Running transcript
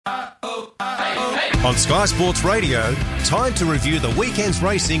On Sky Sports Radio, time to review the weekend's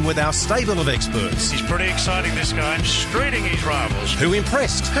racing with our stable of experts. He's pretty exciting, this guy, streeting his rivals. Who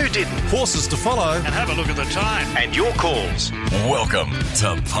impressed? Who didn't? Horses to follow. And have a look at the time. And your calls. Welcome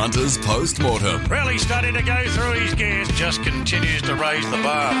to Punters Post-Mortem. Really starting to go through his gears. Just continues to raise the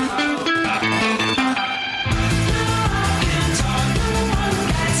bar.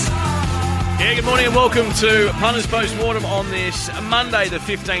 Yeah, good morning and welcome to Punters Post-Mortem on this Monday, the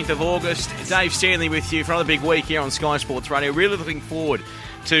 15th of August. Dave Stanley with you for another big week here on Sky Sports Radio. Really looking forward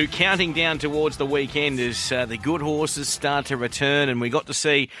to counting down towards the weekend as the good horses start to return. And we got to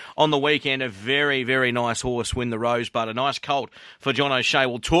see on the weekend a very, very nice horse win the Rosebud, a nice colt for John O'Shea.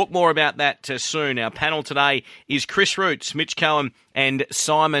 We'll talk more about that soon. Our panel today is Chris Roots, Mitch Cohen and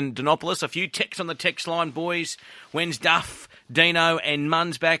Simon Dinopoulos. A few texts on the text line, boys. When's Duff, Dino and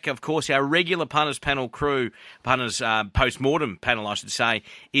Munns back? Of course, our regular Punters panel crew, Punters post-mortem panel, I should say,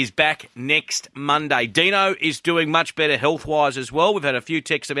 is back next Monday. Dino is doing much better health-wise as well. We've had a few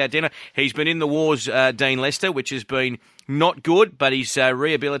texts about Dino. He's been in the wars, Dean Lester, which has been not good, but he's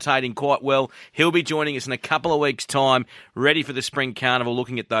rehabilitating quite well. He'll be joining us in a couple of weeks' time, ready for the Spring Carnival,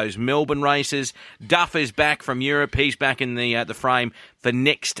 looking at those Melbourne races. Duff is back from Europe. He's back in the frame for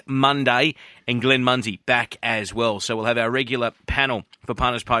next Monday, and Glenn Munsey back as well. So we'll have our regular panel for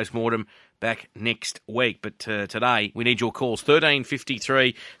Punters Post-Mortem back next week. But today, we need your calls, 13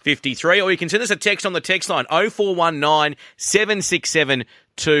 53 53, or you can send us a text on the text line, 0419 767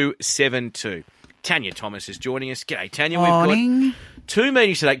 272. Tanya Thomas is joining us. G'day, Tanya. Morning. We've got two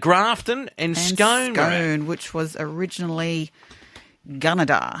meetings today, Grafton and Scone. Scone, which was originally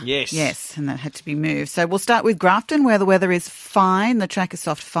Gunnedah. Yes, and that had to be moved. So we'll start with Grafton, where the weather is fine. The track is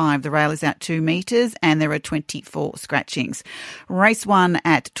soft 5. The rail is out 2 metres, and there are 24 scratchings. Race 1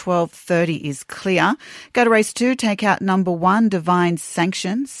 at 12:30 is clear. Go to race 2, take out number 1, Divine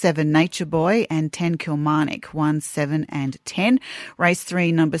Sanction, 7, Nature Boy, and 10, Kilmarnock, 1, 7, and 10. Race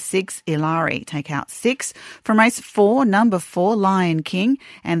 3, number 6, Ilari, take out 6. From race 4, number 4, Lion King,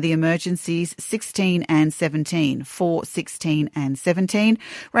 and the emergencies, 16 and 17, 4, 16 and 17.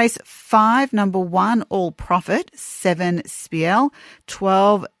 Race 5, number 1, All Profit, 7, Spiel,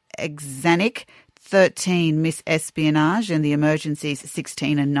 12, Exanic, 13, Miss Espionage, and the emergencies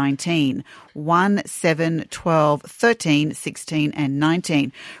 16 and 19. 1, 7, 12, 13, 16 and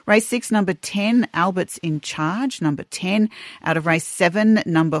 19. Race 6, number 10, Albert's in Charge, number 10. Out of race 7,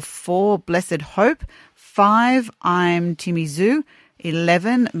 number 4, Blessed Hope. 5, I'm Timmy Zoo.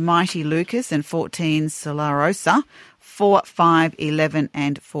 11, Mighty Lucas, and 14, Solarosa. 4, 5, 11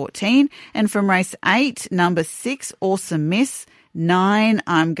 and 14. And from race 8, number 6, Awesome Miss. 9,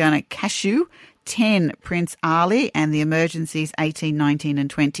 I'm Gonna Cashew. 10, Prince Ali, and the emergencies 18, 19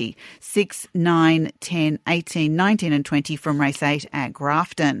 and 20. 6, 9, 10, 18, 19 and 20 from race 8 at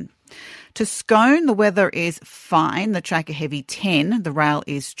Grafton. To Scone, the weather is fine. The track a heavy 10. The rail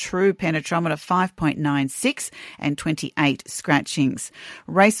is true. Penetrometer 5.96 and 28 scratchings.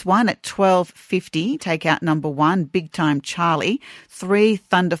 Race 1 at 12:50. Take out number 1, Big Time Charlie. 3,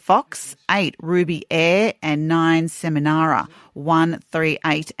 Thunder Fox. 8, Ruby Air. And 9, Seminara. 1, 3,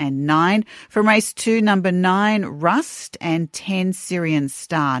 8 and 9. From race 2, number 9, Rust. And 10, Syrian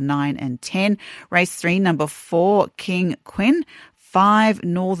Star. 9 and 10. Race 3, number 4, King Quinn. 5,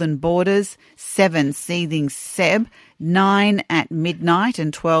 Northern Borders, 7, Seething Seb, 9, At Midnight,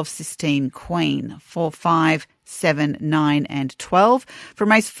 and 12, Sistine Queen. 4, 5, 7, 9 and 12. From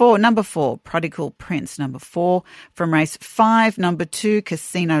race 4, number 4, Prodigal Prince, number 4. From race 5, number 2,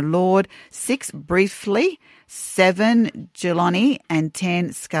 Casino Lord. 6, Briefly. 7, Geloni, and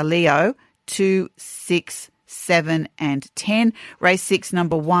 10, Scalio. 2, 6, 7 and 10. Race 6,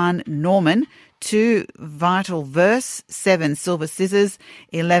 number 1, Norman. 2, Vital Verse. 7, Silver Scissors.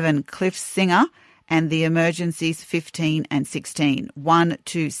 11, Cliff Singer. And the emergencies 15 and 16. 1,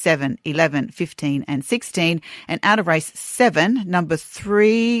 2, 7, 11, 15 and 16. And out of race 7, number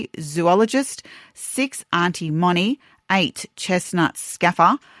 3, Zoologist. 6, Auntie Moni. 8, Chestnut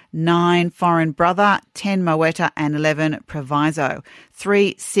Scaffer. 9, Foreign Brother. 10, Moetta. And 11, Proviso.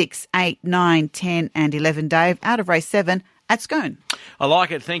 3, 6, 8, 9, 10 and 11, Dave. Out of race 7 at Scone. I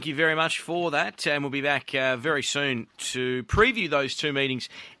like it. Thank you very much for that. And we'll be back very soon to preview those two meetings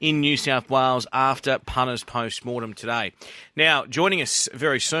in New South Wales after Punters Post-Mortem today. Now, joining us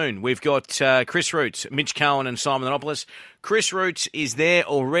very soon, we've got Chris Roots, Mitch Cohen and Simon Dinopoulos. Chris Roots is there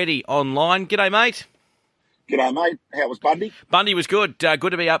already online. G'day, mate. G'day, mate. How was Bundy? Bundy was good. Good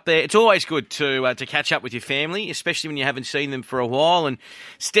to be up there. It's always good to catch up with your family, especially when you haven't seen them for a while, and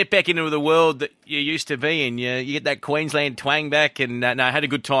step back into the world that you used to be in. You get that Queensland twang back, and no, had a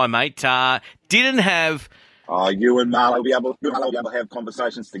good time, mate. Didn't have You and Marlo will be able to have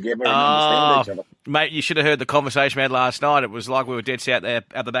conversations together and understand each other. Mate, you should have heard the conversation we had last night. It was like we were dead set there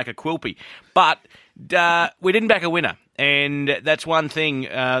at the back of Quilpie. But we didn't back a winner, and that's one thing.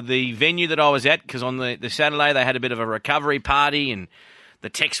 The venue that I was at, because on the Saturday they had a bit of a recovery party and the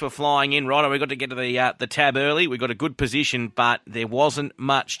texts were flying in. Right, we got to get to the tab early. We got a good position, but there wasn't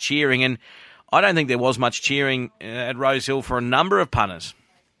much cheering, and I don't think there was much cheering at Rosehill for a number of punters.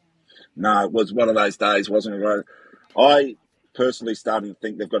 No, it was one of those days, wasn't it? I personally started to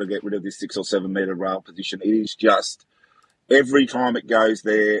think they've got to get rid of this 6 or 7 metre rail position. It is just, every time it goes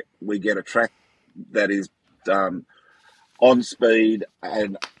there, we get a track that is on speed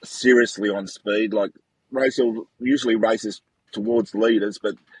and seriously on speed. Like, Rosehill usually races towards leaders,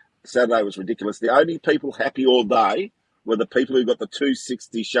 but Saturday was ridiculous. The only people happy all day were the people who got the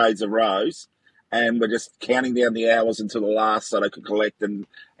 260 Shades of Rose and were just counting down the hours until the last so they could collect and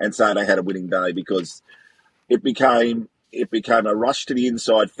say they had a winning day, because it became a rush to the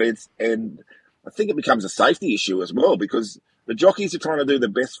inside fence, and I think it becomes a safety issue as well, because the jockeys are trying to do the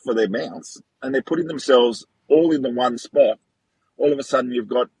best for their mounts and they're putting themselves all in the one spot. All of a sudden you've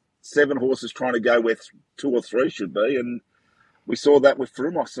got 7 horses trying to go where 2 or 3 should be, and we saw that with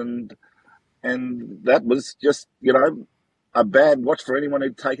Frumos, and that was just, a bad watch for anyone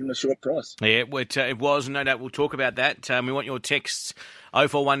who'd taken the short price. Yeah, it was. No doubt we'll talk about that. We want your texts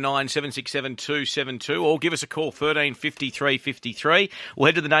 0419 767 272, or give us a call 13 53 53. We'll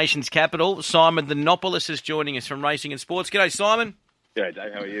head to the nation's capital. Simon Thanopoulos is joining us from Racing and Sports. G'day, Simon. G'day,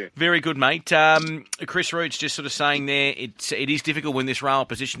 Dave. How are you? Very good, mate. Chris Root's just sort of saying there, it is difficult when this rail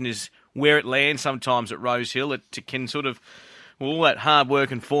position is where it lands sometimes at Rosehill. It can sort of, all that hard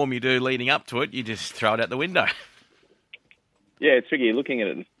work and form you do leading up to it, you just throw it out the window. Yeah, it's tricky. Looking at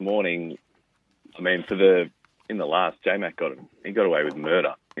it this morning, I mean, in the last, J-Mac got away with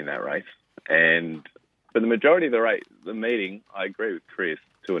murder in that race. And for the majority of the meeting, I agree with Chris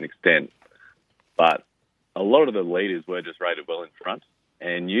to an extent. But a lot of the leaders were just rated well in front.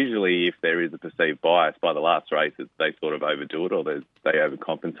 And usually if there is a perceived bias by the last race, they sort of overdo it or they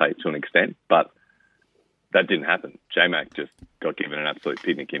overcompensate to an extent. But that didn't happen. J-Mac just got given an absolute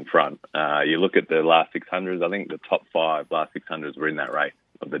picnic in front. You look at the last 600s, I think the top 5 last 600s were in that race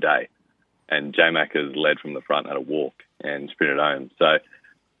of the day. And J-Mac has led from the front at a walk and sprinted home. So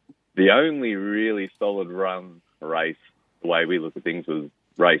the only really solid run race, the way we look at things, was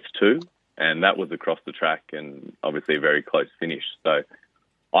race 2. And that was across the track and obviously a very close finish. So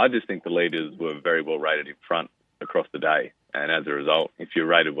I just think the leaders were very well rated in front across the day. And as a result, if you're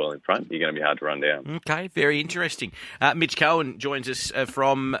rated well in front, you're going to be hard to run down. Okay, very interesting. Mitch Cohen joins us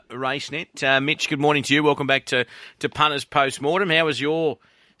from RaceNet. Mitch, good morning to you. Welcome back to Punters Post-Mortem. How was your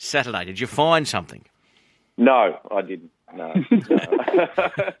Saturday? Did you find something? No, I didn't. No.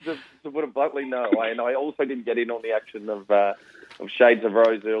 Just to put it bluntly, no. And I also didn't get in on the action of Shades of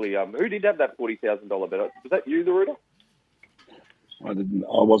Rose early. Who did have that $40,000 bet? Was that you, the Rooter? I didn't.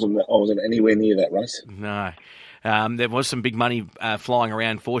 I wasn't anywhere near that race. No. There was some big money flying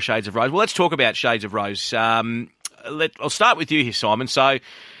around for Shades of Rose. Well, let's talk about Shades of Rose. I'll start with you here, Simon. So,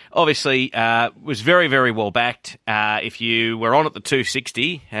 obviously, was very, very well backed. If you were on at the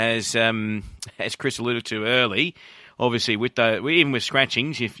 260, as Chris alluded to early, obviously even with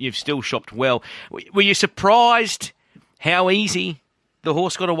scratchings, you've still shopped well. Were you surprised how easy the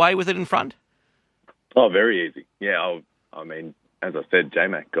horse got away with it in front? Oh, very easy. Yeah, I mean, as I said,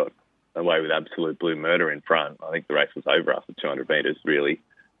 J-Mac got away with absolute blue murder in front. I think the race was over after 200 metres, really,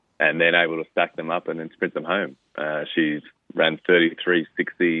 and then able to stack them up and then sprint them home. She's ran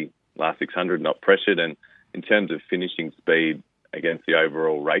 33.60 last 600, not pressured, and in terms of finishing speed against the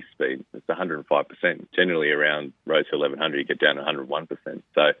overall race speed, it's 105%. Generally around Rosehill 1100, you get down to 101%.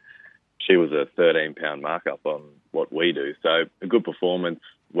 So she was a 13-pound markup on what we do. So a good performance,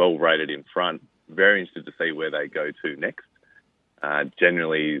 well rated in front. Very interested to see where they go to next.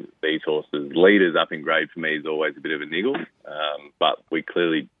 Generally, these horses, leaders up in grade for me is always a bit of a niggle, but we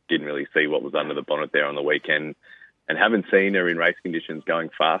clearly didn't really see what was under the bonnet there on the weekend and haven't seen her in race conditions going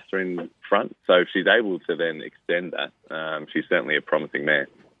faster in front. So if she's able to then extend that, she's certainly a promising mare.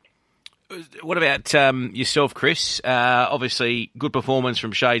 What about yourself, Chris? Obviously, good performance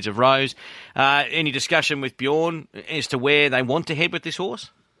from Shades of Rose. Any discussion with Bjorn as to where they want to head with this horse?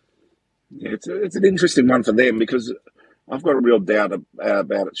 Yeah, it's an interesting one for them because I've got a real doubt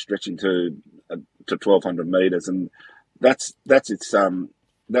about it stretching to 1,200 metres, and that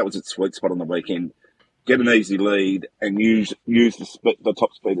was its sweet spot on the weekend. Get an easy lead and use the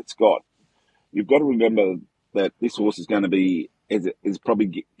top speed it's got. You've got to remember that this horse is going to be is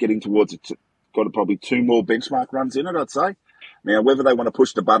probably getting towards got probably 2 more benchmark runs in it, I'd say. Now, whether they want to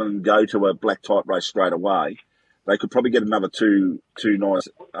push the button and go to a black type race straight away, they could probably get another two nice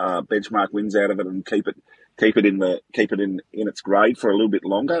benchmark wins out of it and keep it in its grade for a little bit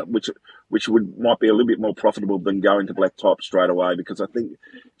longer, which might be a little bit more profitable than going to black type straight away, because I think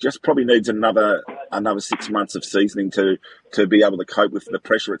just probably needs another 6 months of seasoning to be able to cope with the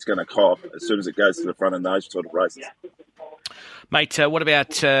pressure it's going to cop as soon as it goes to the front in those sort of races. Mate, what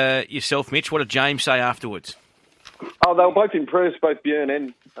about yourself, Mitch? What did James say afterwards? Oh, they were both impressed, both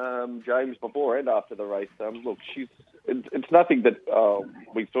Björn and James, before and after the race. Look, it's nothing that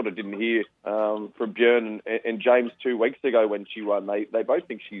we sort of didn't hear from Björn and James 2 weeks ago when she won. They both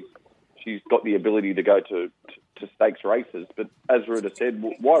think she's got the ability to go to stakes races. But as Ruda said,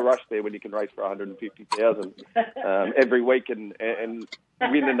 why rush there when you can race for 150,000 every week and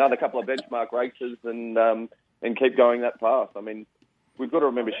win another couple of benchmark races and keep going that path? I mean, we've got to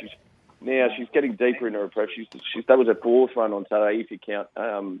remember she's getting deeper into her prep. That was her 4th run on Saturday, if you count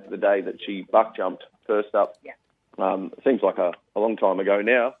the day that she buck jumped first up. Seems like a long time ago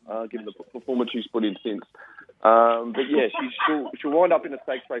now, given the performance she's put in since. But yeah, she'll wind up in a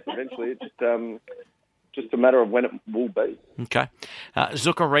stakes race eventually. It's just a matter of when it will be. Okay.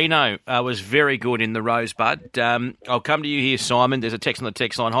 Zuccarino was very good in the Rosebud. I'll come to you here, Simon. There's a text on the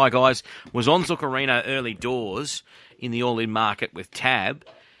text line. Hi, guys. Was on Zuccarino early doors in the all-in market with Tab.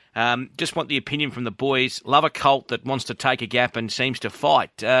 Just want the opinion from the boys. Love a colt that wants to take a gap and seems to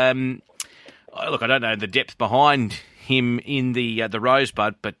fight. Look, I don't know the depth behind him in the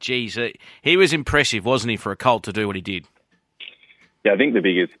Rosebud, but geez, he was impressive, wasn't he, for a colt to do what he did? Yeah, I think the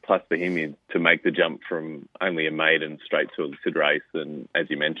biggest plus for him is to make the jump from only a maiden straight to a listed race, and as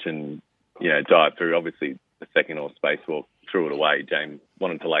you mentioned, dive through. Obviously, the second horse Spacewalk threw it away. James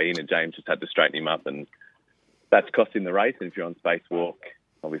wanted to lay in, and James just had to straighten him up, and that's costing the race. And if you're on Spacewalk,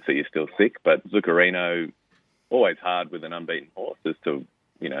 obviously you're still sick. But Zuccarino, always hard with an unbeaten horse as to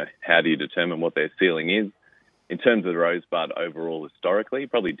how do you determine what their ceiling is. In terms of the Rosebud overall historically,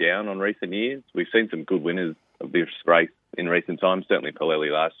 probably down on recent years. We've seen some good winners of this race in recent times. Certainly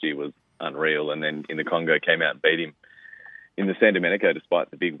Palelli last year was unreal, and then in the Congo came out and beat him in the San Domenico despite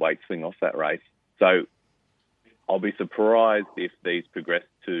the big weight swing off that race. So I'll be surprised if these progress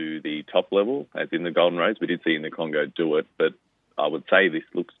to the top level, as in the Golden Rose. We did see in the Congo do it, but I would say this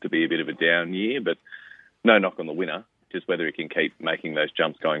looks to be a bit of a down year, but no knock on the winner, just whether he can keep making those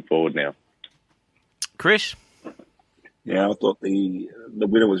jumps going forward now. Chris? Yeah, I thought the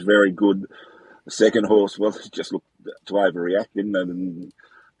winner was very good. The second horse, well, just looked to overreact, didn't it? And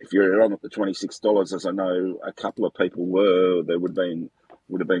if you're on at the $26, as I know a couple of people were, there would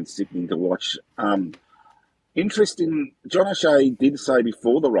have been sickening to watch. Interesting, John O'Shea did say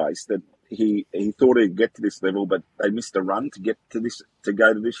before the race that he thought he'd get to this level, but they missed a run to go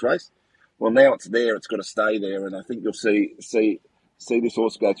to this race. Well, now it's there; it's got to stay there, and I think you'll see this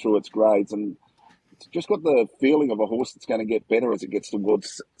horse go through its grades, and it's just got the feeling of a horse that's going to get better as it gets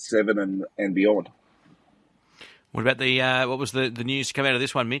towards 7 and beyond. What about what was the news to come out of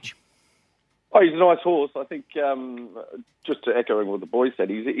this one, Mitch? Oh, he's a nice horse. I think, just to echoing what the boys said,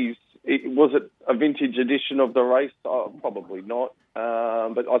 was it a vintage edition of the race? Oh, probably not.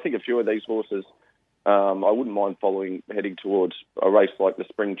 But I think a few of these horses, I wouldn't mind heading towards a race like the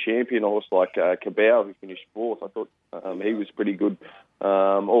Spring Champion, a horse like Cabao, who finished 4th. I thought he was pretty good.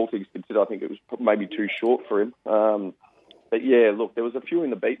 All things considered, I think it was maybe too short for him. But yeah, look, there was a few in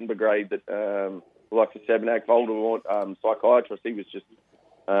the beaten brigade that, like the Sabanak, Voldemort, Psychiatrist, he was just,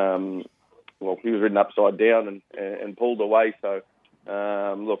 he was ridden upside down and pulled away. So,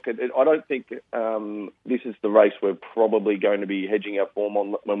 look, I don't think this is the race we're probably going to be hedging our form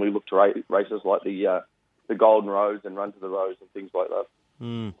on when we look to races like the Golden Rose and Run to the Rose and things like that.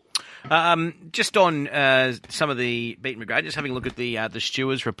 Just on some of the beaten brigade, just having a look at the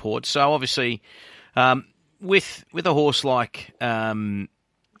stewards' report. So obviously, with a horse like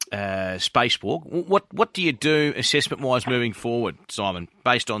Spacewalk, what do you do assessment-wise moving forward, Simon,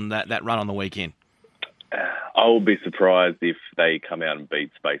 based on that run on the weekend? I will be surprised if they come out and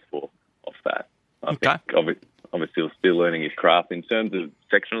beat Spacewalk off that. I think obviously still learning his craft. In terms of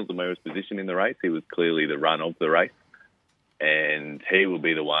sectionals and where he was positioned in the race, he was clearly the run of the race, and he will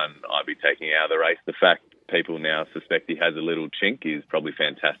be the one I'd be taking out of the race. The fact people now suspect he has a little chink is probably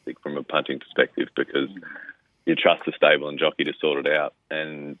fantastic from a punting perspective, because you trust the stable and jockey to sort it out.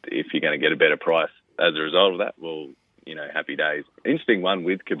 And if you're going to get a better price as a result of that, well, happy days. Interesting one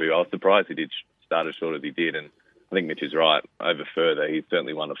with Caboo. I was surprised he did start as short as he did, and I think Mitch is right. Over further, he's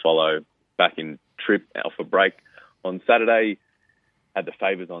certainly one to follow. Back in trip off a break on Saturday, had the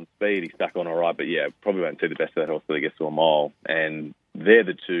favours on speed. He stuck on all right, but yeah, probably won't see the best of that horse till he gets to a mile. And they're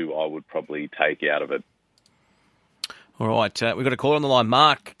the two I would probably take out of it. All right, we've got a caller on the line.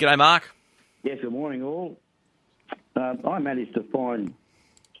 Mark. G'day, Mark. Yes, good morning, all. I managed to find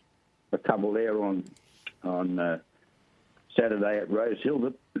a couple there on Saturday at Rosehill.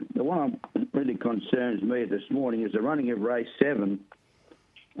 But the one that really concerns me this morning is the running of race 7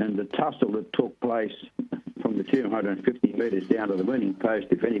 and the tussle that took place from the 250 metres down to the winning post.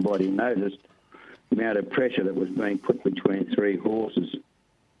 If anybody noticed the amount of pressure that was being put between 3 horses.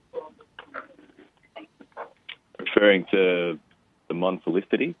 Referring to the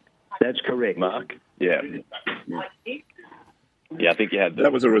Monfelicity? That's correct. Mark? Yeah. Yeah, I think you had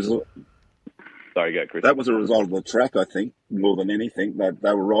That was a result. Sorry, go, Chris. That was a result of the track, I think, more than anything.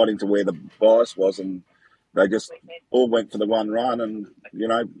 They were riding to where the bias was, and they just all went for the one run. And,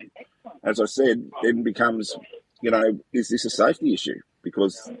 as I said, then it becomes, is this a safety issue?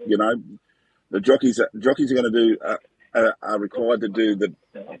 Because, the jockeys are going to do, are required to do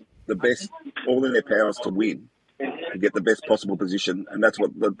the best, all in their powers to win, to get the best possible position. And that's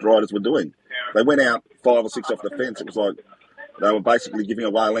what the riders were doing. They went out 5 or 6 off the fence. It was like they were basically giving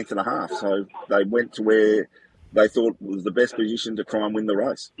away a length and a half. So they went to where they thought was the best position to try and win the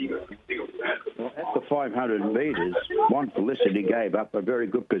race. Well, at the 500 metres, Monfelicity gave up a very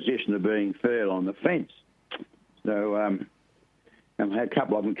good position of being third on the fence. So a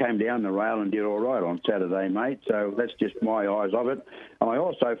couple of them came down the rail and did all right on Saturday, mate. So that's just my eyes of it. And I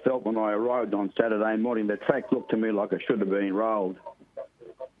also felt when I arrived on Saturday morning, the track looked to me like it should have been rolled.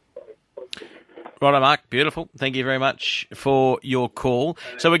 Righto, Mark. Beautiful. Thank you very much for your call.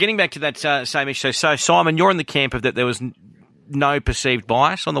 So we're getting back to that same issue. So, Simon, you're in the camp of that there was no perceived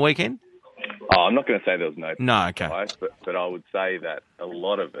bias on the weekend? Oh, I'm not going to say there was no okay. bias, but I would say that a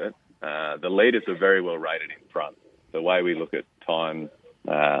lot of it, the leaders were very well rated in front. The way we look at time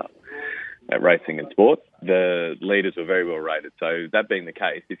at racing and sports, the leaders were very well rated. So that being the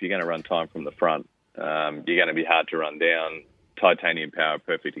case, if you're going to run time from the front, you're going to be hard to run down. Titanium Power,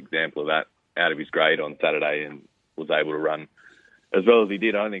 perfect example of that, out of his grade on Saturday and was able to run as well as he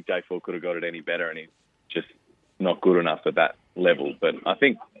did. I don't think Jay Ford could have got it any better, and he's just not good enough at that level. But I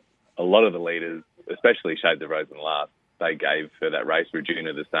think a lot of the leaders, especially Shades of Rose in the last, they gave for that race.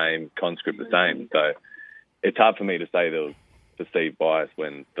 Regina the same, Conscript the same. So it's hard for me to say there was perceived bias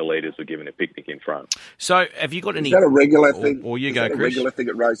when the leaders were given a picnic in front. So have you got any... Is that a regular thing? Or you go, Chris. A regular thing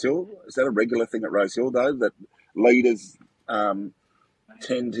at Rosehill? Is that a regular thing at Rosehill, though, that leaders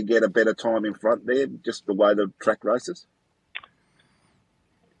tend to get a better time in front there, just the way the track races?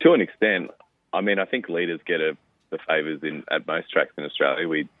 To an extent. I mean, I think leaders get the favours at most tracks in Australia.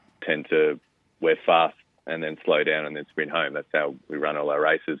 We tend to wear fast and then slow down and then sprint home. That's how we run all our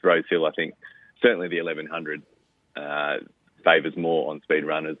races. Rosehill, I think, certainly the 1100 favours more on-speed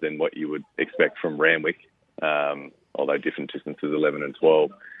runners than what you would expect from Randwick, although different distances, 11 and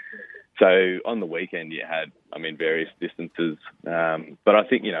 12. So on the weekend you had, various distances. But I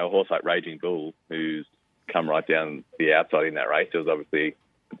think, a horse like Raging Bull, who's come right down the outside in that race, it was obviously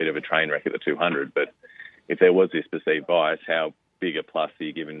a bit of a train wreck at the 200. But if there was this perceived bias, how big a plus are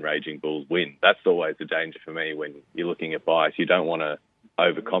you giving Raging Bull's win? That's always the danger for me when you're looking at bias. You don't want to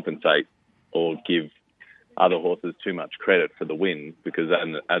overcompensate or give other horses too much credit for the win, because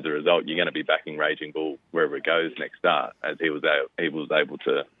then, as a result, you're going to be backing Raging Bull wherever it goes next start, as he was able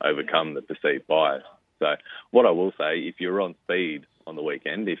to overcome the perceived bias. So what I will say, if you're on speed on the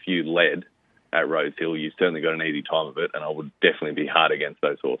weekend, if you led at Rosehill, you certainly got an easy time of it, and I would definitely be hard against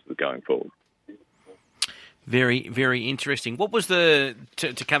those horses going forward. Very, very interesting. What was to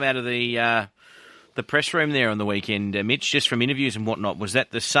come out of the press room there on the weekend, Mitch, just from interviews and whatnot? Was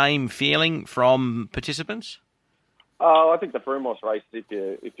that the same feeling from participants? I think the Frumos race, if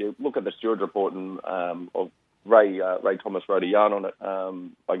you look at the steward report and of Ray Thomas wrote a yarn on it,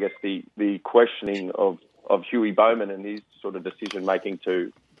 I guess the questioning of Huey Bowman and his sort of decision making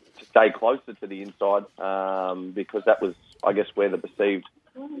to stay closer to the inside, because that was, I guess, where the perceived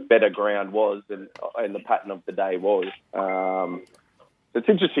better ground was and the pattern of the day was. It's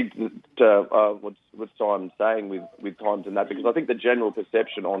interesting to what Simon's saying with times and that, because I think the general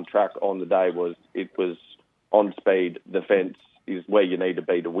perception on track on the day was it was on speed, the fence is where you need to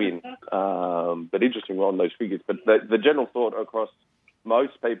be to win. But interesting on those figures. But the general thought across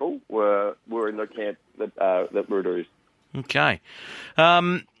most people were in the camp that Ruder is. Okay.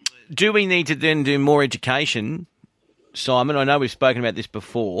 Do we need to then do more education, Simon? I know we've spoken about this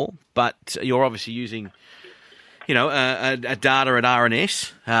before, but you're obviously using, a data at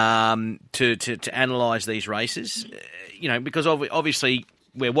RNS to analyse these races. Because obviously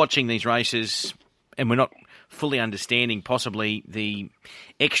we're watching these races and we're not fully understanding possibly the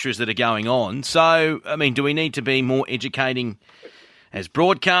extras that are going on. So, do we need to be more educating as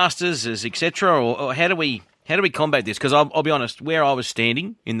broadcasters, as etc., or how do we How do we combat this? Because I'll be honest, where I was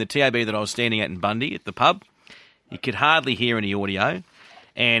standing, in the TAB that I was standing at in Bundy, at the pub, you could hardly hear any audio,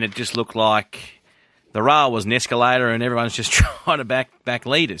 and it just looked like the rail was an escalator and everyone's just trying to back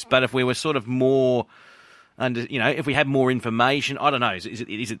leaders. But if we were sort of more if we had more information, I don't know, is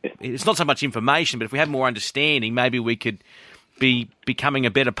it it's not so much information, but if we had more understanding, maybe we could be becoming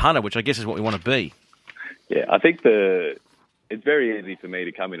a better punter, which I guess is what we want to be. Yeah, I think it's very easy for me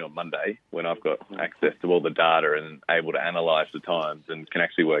to come in on Monday when I've got access to all the data and able to analyse the times and can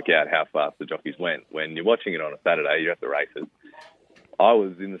actually work out how fast the jockeys went. When you're watching it on a Saturday, you're at the races. I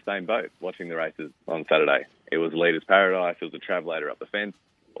was in the same boat watching the races on Saturday. It was Leaders Paradise, it was a travelator up the fence,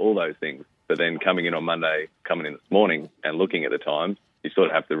 all those things. But then coming in on Monday, coming in this morning and looking at the times, you sort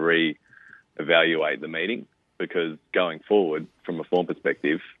of have to re-evaluate the meeting, because going forward from a form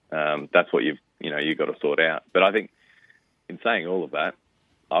perspective, that's what you've got to sort out. But I think in saying all of that,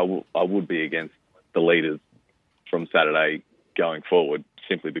 I would be against the leaders from Saturday going forward,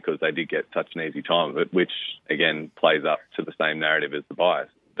 simply because they did get such an easy time of it, which again plays up to the same narrative as the bias.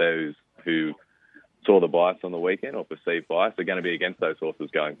 Those who saw the bias on the weekend or perceived bias are going to be against those horses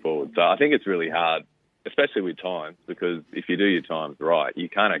going forward. So I think it's really hard, especially with times, because if you do your times right, you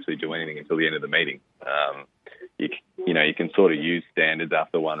can't actually do anything until the end of the meeting. You can sort of use standards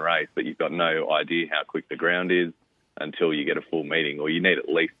after one race, but you've got no idea how quick the ground is until you get a full meeting, or you need at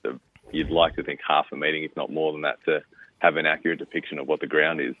least you'd like to think half a meeting, if not more than that, to have an accurate depiction of what the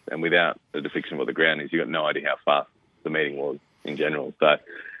ground is. And without the depiction of what the ground is, you've got no idea how fast the meeting was in general. So,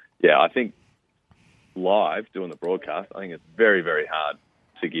 yeah, I think live, doing the broadcast, I think it's very, very hard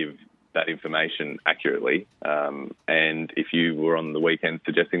to give that information accurately. And if you were on the weekend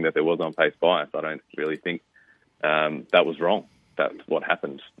suggesting that there was on-pace bias, I don't really think that was wrong. That's what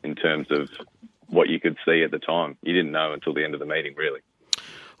happened in terms of what you could see at the time. You didn't know until the end of the meeting, really.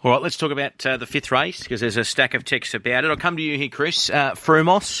 All right, let's talk about the fifth race, because there's a stack of texts about it. I'll come to you here, Chris.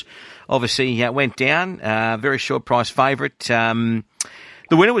 Frumos obviously went down, very short price favourite. The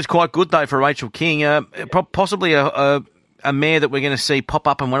winner was quite good, though, for Rachel King. Possibly a mare that we're going to see pop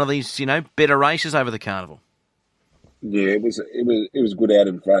up in one of these, better races over the carnival. Yeah, it was good out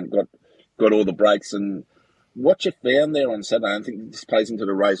in front. Got all the breaks, and what you found there on Saturday, I think this plays into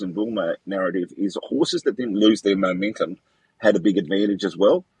the Raise and Bull narrative, is horses that didn't lose their momentum had a big advantage as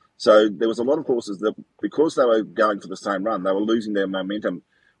well. So there was a lot of horses that, because they were going for the same run, they were losing their momentum,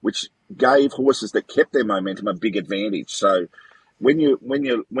 which gave horses that kept their momentum a big advantage. So when you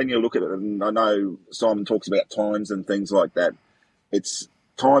look at it, and I know Simon talks about times and things like that,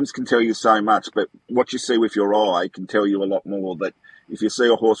 times can tell you so much, but what you see with your eye can tell you a lot more. That if you see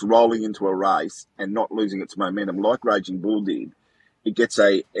a horse rolling into a race and not losing its momentum, like Raging Bull did, it gets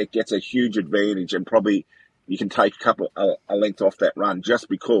a huge advantage, and probably you can take a length off that run just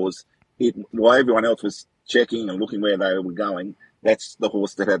because while everyone else was checking and looking where they were going, that's the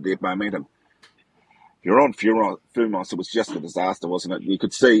horse that had their momentum. If you're on Frumos, it was just a disaster, wasn't it? You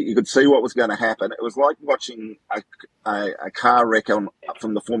could see what was going to happen. It was like watching a car wreck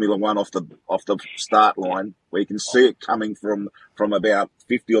from the Formula One off the start line, where you can see it coming from about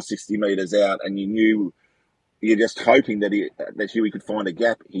 50 or 60 metres out, and you're just hoping that Huey could find a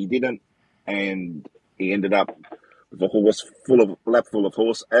gap. He didn't, and he ended up with a horse lap full of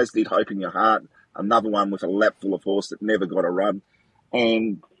horse, as did Hope in Your Heart, another one with a lap full of horse that never got a run.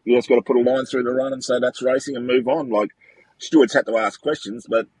 And you just got to put a line through the run and say that's racing and move on. Like, stewards had to ask questions,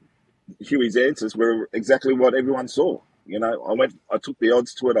 but Huey's answers were exactly what everyone saw. I took the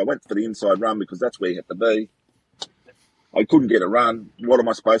odds to it. I went for the inside run because that's where you had to be. I couldn't get a run. What am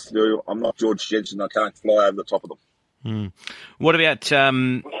I supposed to do? I'm not George Jensen. I can't fly over the top of them. What about,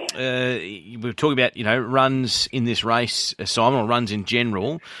 we're talking about, runs in this race, Simon, or runs in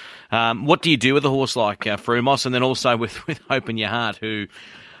general. What do you do with a horse like Frumos, and then also with Hope in Your Heart, who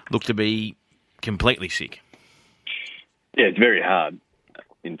looked to be completely sick? Yeah, it's very hard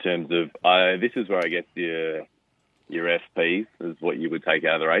in terms of, this is where I guess your SPs is what you would take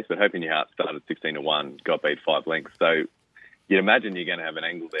out of the race, but Hope in Your Heart started 16-1, got beat 5 lengths. So you'd imagine you're going to have an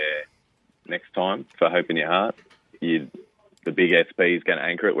angle there next time for Hope in Your Heart. The big SP is going to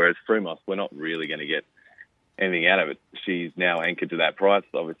anchor it, whereas Frumos, we're not really going to get anything out of it. She's now anchored to that price.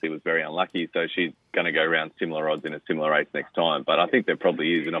 Obviously, was very unlucky, so she's going to go around similar odds in a similar race next time. But I think there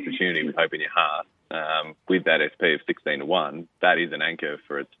probably is an opportunity with Hope in Your Heart with that SP of 16-1. That is an anchor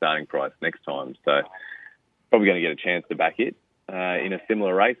for its starting price next time. So probably going to get a chance to back it in a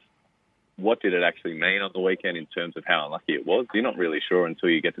similar race. What did it actually mean on the weekend in terms of how unlucky it was? You're not really sure until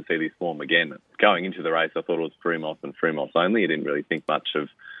you get to see this form again. Going into the race, I thought it was Frumos and Frumos only. I didn't really think much of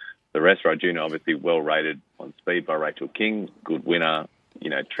the rest. Rajuna, obviously well rated on speed by Rachel King. Good winner,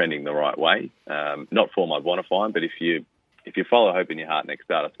 trending the right way. Not form I'd want to find, but if you follow Hope in your heart next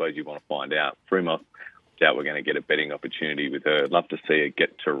start, I suppose you want to find out. Frumos, doubt we're going to get a betting opportunity with her. I'd love to see her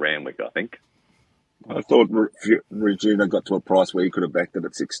get to Randwick, I think. I thought Regina got to a price where you could have backed it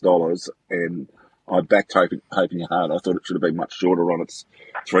at $6, and I backed Hope in your heart. I thought it should have been much shorter on its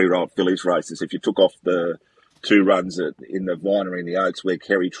 3-year-old fillies races. If you took off the 2 runs in the Vinery in the Oaks where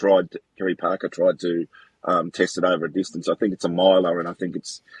Kerry Parker tried to test it over a distance, I think it's a miler, and I think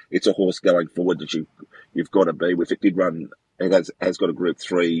it's a horse going forward that you've got to be with. It did run. It has got a Group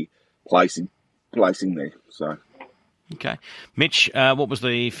 3 placing there. So, okay, Mitch, what was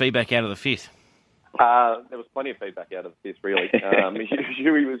the feedback out of the 5th? There was plenty of feedback out of the 5th, really.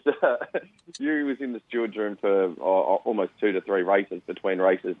 Huey was in the steward's room for almost 2 to 3 races, between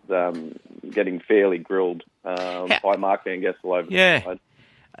races, getting fairly grilled by Mark Van Gessel over the side.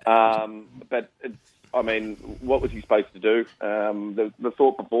 But what was he supposed to do? The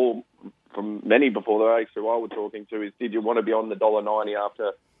thought from many before the race who I was talking to is, did you want to be on the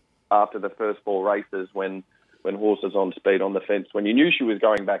 $1.90 after the first 4 races when horses on speed on the fence, when you knew she was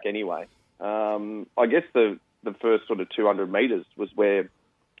going back anyway? I guess the first sort of 200 metres was where,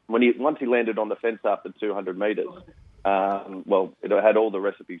 once he landed on the fence after 200 metres, it had all the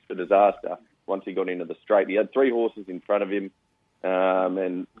recipes for disaster once he got into the straight. He had 3 horses in front of him,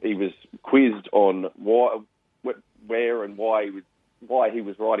 and he was quizzed on where and why he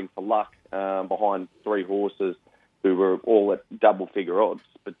was riding for luck behind 3 horses who were all at double-figure odds.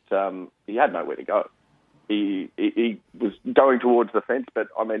 But he had nowhere to go. He was going towards the fence, but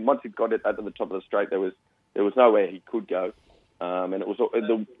once he got it at the top of the straight, there was nowhere he could go, and it was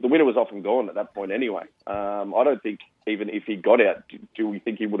the winner was often gone at that point anyway. I don't think even if he got out, do we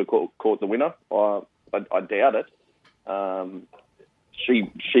think he would have caught the winner? I doubt it.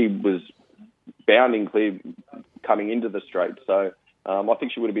 She was bounding clear coming into the straight, so I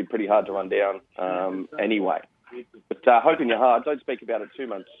think she would have been pretty hard to run down anyway. But Hope in your heart, don't speak about it too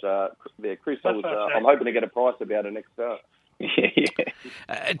much there, Chris. I'm hoping to get a price about it next start.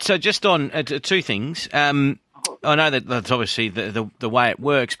 So just on 2 things. I know that's obviously the way it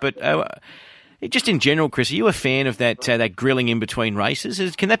works, but just in general, Chris, are you a fan of that grilling in between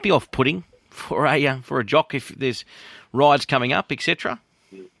races? Can that be off-putting for a jock if there's rides coming up, etc.?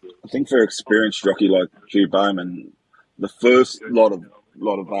 I think for an experienced jockey like Hugh Bowman, the first lot of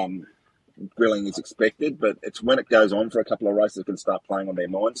grilling is expected, but it's when it goes on for a couple of races it can start playing on their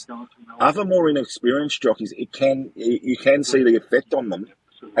minds. Other more inexperienced jockeys, you can see the effect on them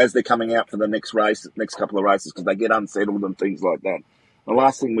as they're coming out for the next couple of races, because they get unsettled and things like that. The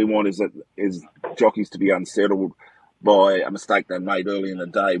last thing we want is jockeys to be unsettled by a mistake they made early in the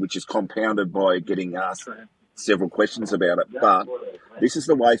day, which is compounded by getting asked several questions about it. But this is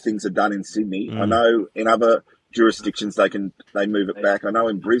the way things are done in Sydney. I know in other jurisdictions they move it back. I know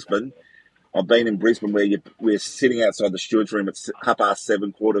in Brisbane, I've been in Brisbane where we're sitting outside the steward's room at 7:30,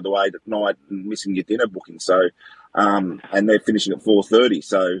 8:15 at night and missing your dinner booking. So, and they're finishing at 4:30.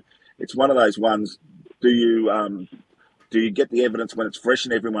 So it's one of those ones. Do you get the evidence when it's fresh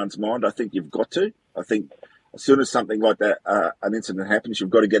in everyone's mind? I think you've got to. I think as soon as something like that, an incident happens, you've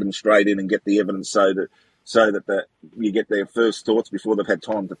got to get them straight in and get the evidence so that you get their first thoughts before they've had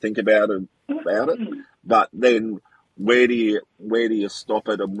time to think about it. But then, where do you stop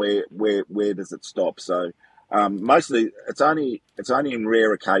it, and where does it stop? So mostly it's only in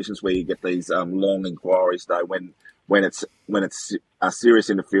rare occasions where you get these long inquiries though, when it's a serious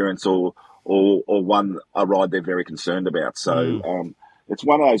interference or a ride they're very concerned about. So it's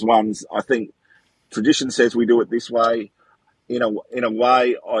one of those ones. I think tradition says we do it this way. In a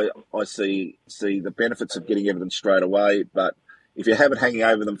way, I see the benefits of getting evidence straight away, but if you have it hanging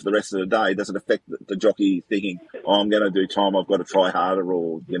over them for the rest of the day, does it affect the jockey thinking, I'm going to do time, I've got to try harder,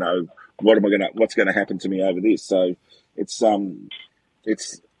 or, what's going to happen to me over this? So it's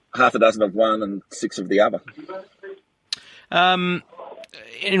half a dozen of one and 6 of the other.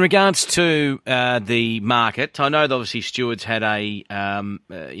 In regards to the market, I know that obviously stewards had you can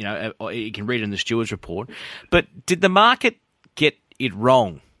read it in the stewards report, but did the market get it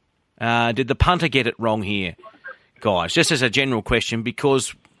wrong? Did the punter get it wrong here? Guys, just as a general question,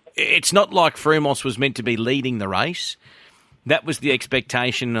 because it's not like Frumos was meant to be leading the race. That was the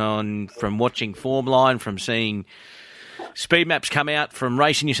expectation from watching Formline, from seeing speed maps come out, from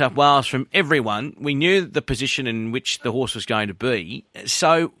Racing New South Wales, from everyone. We knew the position in which the horse was going to be.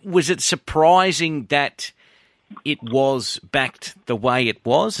 So was it surprising that it was backed the way it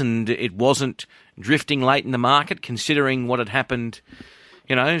was and it wasn't drifting late in the market, considering what had happened,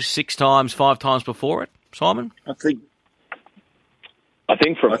 6 times, 5 times before it? Simon? I think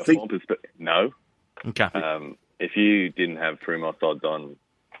from a perspective, no. Okay. if you didn't have Frumos odds on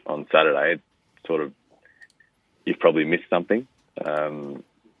Saturday, it's sort of, you've probably missed something.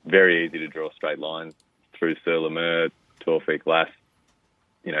 Very easy to draw straight lines through Sir Lemur, Tawfiq Glass.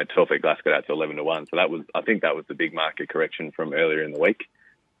 Tawfiq Glass got out to 11-1. So I think that was the big market correction from earlier in the week.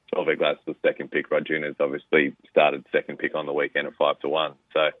 Tawfiq Glass was second pick. Rod Juniors obviously started second pick on the weekend at 5-1.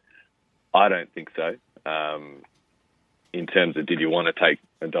 So I don't think so. In terms of, did you want to take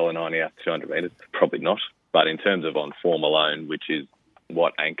 $1.90 out to 200 metres? Probably not. But in terms of on form alone, which is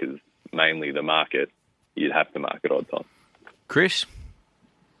what anchors mainly the market, you'd have to market odds on. Chris?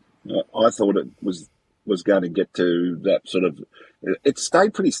 I thought it was going to get to that sort of... It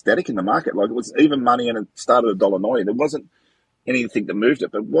stayed pretty static in the market. Like, it was even money and it started at $1.90. There wasn't anything that moved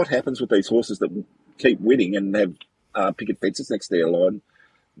it. But what happens with these horses that keep winning and have picket fences next to their line?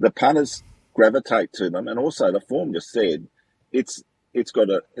 The punters gravitate to them, and also the form just said it's got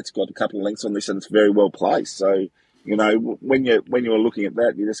a couple of lengths on this and it's very well placed. So, when you're looking at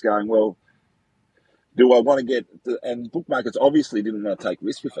that, you're just going, well, do I want to get... And bookmakers obviously didn't want to take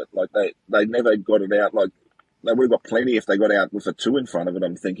risks with it. Like, they never got it out. Like, they would have got plenty if they got out with a 2 in front of it,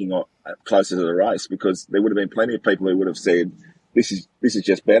 I'm thinking, closer to the race, because there would have been plenty of people who would have said, this is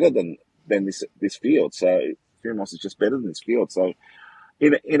just better than this field. So, Frumos is just better than this field. So,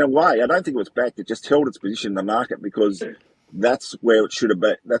 in a way, I don't think it was backed. It just held its position in the market because that's where it should have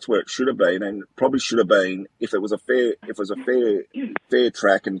been. That's where it should have been, and probably should have been if it was a fair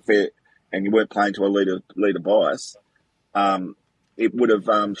track and you weren't playing to a leader bias. It would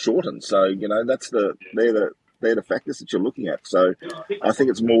have shortened. So they're the factors that you're looking at. So I think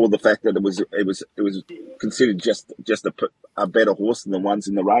it's more the fact that it was considered just a better horse than the ones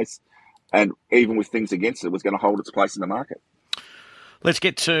in the race, and even with things against it, was going to hold its place in the market. Let's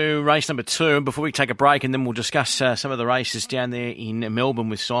get to race number 2 before we take a break, and then we'll discuss some of the races down there in Melbourne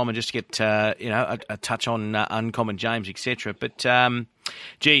with Simon, just to get a touch on Uncommon James, etc. But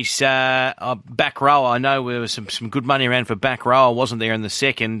back row, I know there was some good money around for back row. I wasn't there in the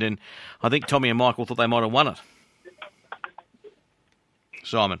second, and I think Tommy and Michael thought they might have won it.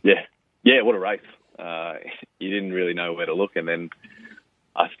 Simon. Yeah, what a race. You didn't really know where to look, and then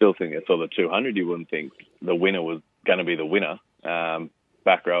I still think I saw the 200. You wouldn't think the winner was going to be the winner.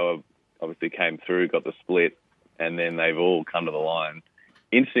 Back row obviously came through, got the split, and then they've all come to the line.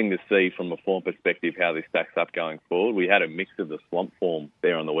 Interesting to see from a form perspective how this stacks up going forward. We had a mix of the slump form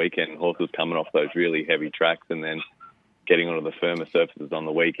there on the weekend, horses coming off those really heavy tracks and then getting onto the firmer surfaces on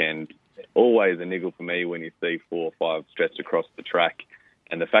the weekend. Always a niggle for me when you see 4 or 5 stretched across the track.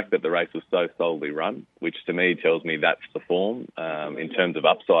 And the fact that the race was so solidly run, which to me tells me that's the form. In terms of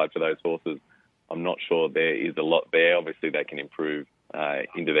upside for those horses, I'm not sure there is a lot there. Obviously, they can improve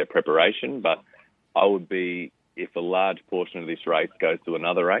into their preparation, but I would be, if a large portion of this race goes to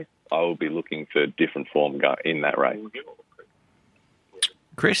another race, I will be looking for different form in that race.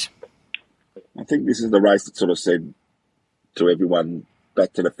 Chris? I think this is the race that sort of said to everyone,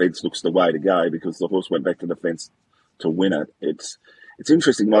 back to the fence looks the way to go, because the horse went back to the fence to win it. It's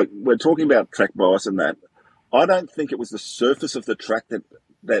interesting. Like, we're talking about track bias and that. I don't think it was the surface of the track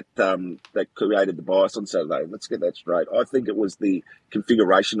that created the bias on Saturday. Let's get that straight. I think it was the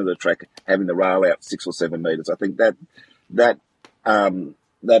configuration of the track, having the rail out 6 or 7 metres. I think that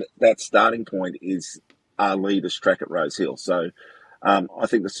starting point is our leader's track at Rose Hill. So I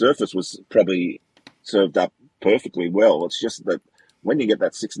think the surface was probably served up perfectly well. It's just that when you get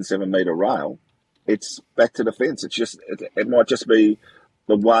that 6 and 7 metre rail, it's back to the fence. It's just it might just be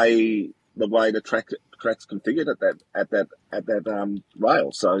the way the track's configured at that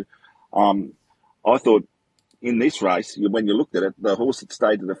rail. So I thought in this race, when you looked at it, the horse that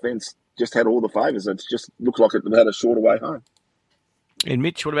stayed to the fence just had all the favours. It just looked like it had a shorter way home. And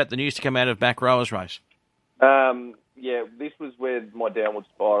Mitch, what about the news to come out of back rowers race? Yeah, this was where my downward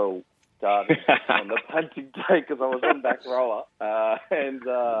spiral started on the punting day, because I was on back rower, and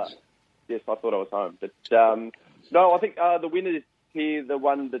yes, I thought I was home. But no, I think the winner here, the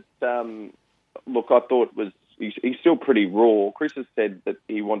one that I thought was he's still pretty raw. Chris has said that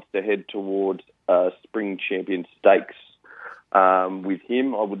he wants to head towards Spring Champion Stakes with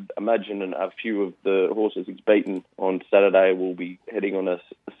him. I would imagine a few of the horses he's beaten on Saturday will be heading on a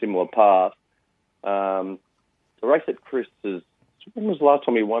similar path. The race that Chris has, when was the last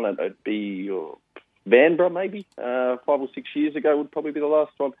time he won it? It'd be Vanbrugh, maybe 5 or 6 years ago would probably be the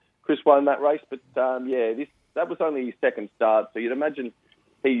last time Chris won that race. But that was only his second start, so you'd imagine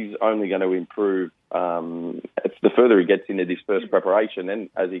he's only going to improve. It's the further he gets into this first preparation, and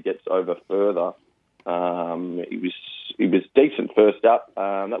as he gets over further, he was decent first up.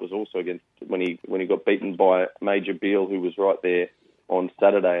 That was also against when he got beaten by Major Beale, who was right there on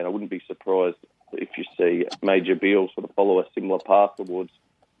Saturday, and I wouldn't be surprised if you see Major Beal sort of follow a similar path towards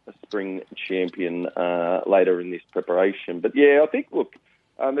a spring champion later in this preparation. But yeah, I think, look,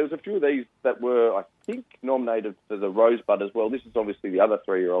 there was a few of these that were, I think, nominated for the Rosebud as well. This is obviously the other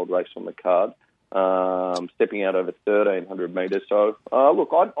 3-year-old race on the card, stepping out over 1,300 metres. So,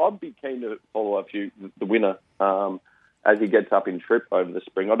 look, I'd be keen to follow up the winner as he gets up in trip over the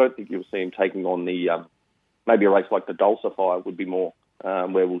spring. I don't think you'll see him taking on the maybe a race like the Dulcifer would be more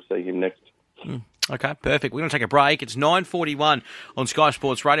where we'll see him next. Okay, perfect. We're going to take a break. It's 9:41 on Sky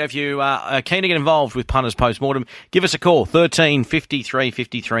Sports Radio. If you are keen to get involved with Punters Postmortem, give us a call, 13 53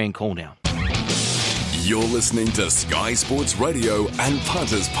 53 and call now. You're listening to Sky Sports Radio and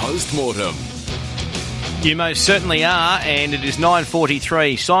Punters Postmortem. You most certainly are, and it is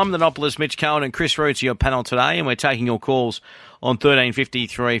 9:43. Simon Thanopoulos, Mitch Cohen and Chris Roots are your panel today, and we're taking your calls on 13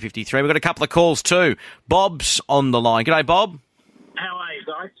 53 53. We've got a couple of calls too. Bob's on the line. G'day, Bob. How are you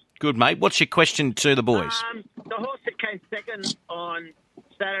guys? Good, mate. What's your question to the boys? The horse that came second on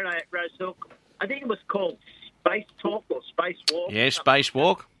Saturday at Rosehill, I think it was called Space Talk or Space Walk. Yeah, Space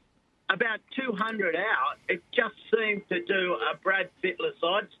Walk. About 200 out, it just seemed to do a Brad Fittler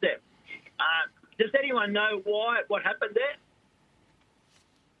sidestep. Does anyone know what happened there?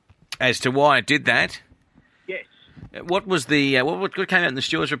 As to why it did that? Yes. What was the what came out in the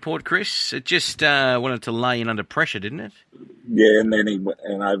stewards report, Chris? It just wanted to lay in under pressure, didn't it? Yeah, and then he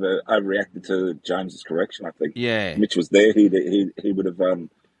overreacted to James's correction. I think. Yeah, Mitch was there. He would have heard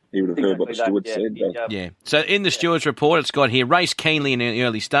what the steward said. Yeah. So in the stewards report, it's got here: race keenly in the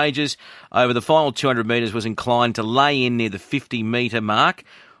early stages. Over the final 200 metres, was inclined to lay in near the 50-metre mark.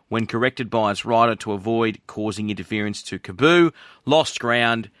 When corrected by its rider to avoid causing interference to Kaboo, lost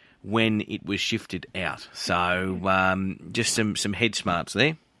ground when it was shifted out. So just some head smarts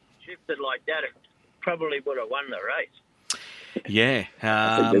there. Shifted like that, it probably would have won the race. Yeah.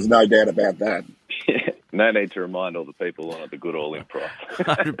 I think there's no doubt about that. No need to remind all the people on the good all-in price.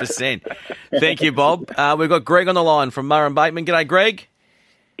 100%. Thank you, Bob. We've got Greg on the line from Murray Bateman. G'day, Greg.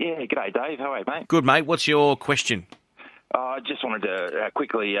 Yeah, g'day, Dave. How are you, mate? Good, mate. What's your question? I just wanted to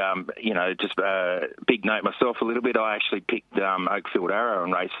quickly, just big note myself a little bit. I actually picked Oakfield Arrow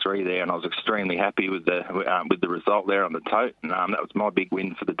in race 3 there, and I was extremely happy with the result there on the tote, and that was my big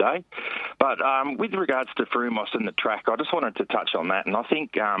win for the day. But with regards to Frumos and the track, I just wanted to touch on that, and I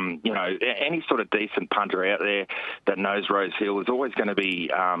think any sort of decent punter out there that knows Rose Hill is always going to be,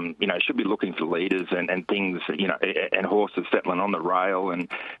 should be looking for leaders and things, and horses settling on the rail and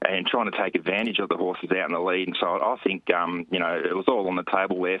trying to take advantage of the horses out in the lead. And so I think. It was all on the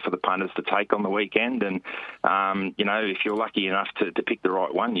table there for the punters to take on the weekend. And, if you're lucky enough to pick the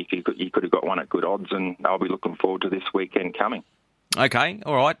right one, you could have got one at good odds, and I'll be looking forward to this weekend coming. Okay,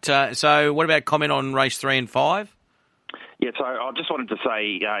 all right. So what about comment on race 3 and 5? Yeah, so I just wanted to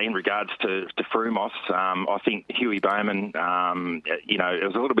say in regards to Frumos, I think Huey Bowman, it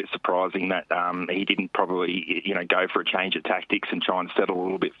was a little bit surprising that he didn't probably, go for a change of tactics and try and settle a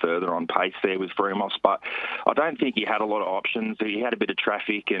little bit further on pace there with Frumos. But I don't think he had a lot of options. He had a bit of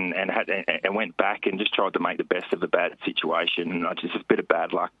traffic and went back and just tried to make the best of the bad situation. And just a bit of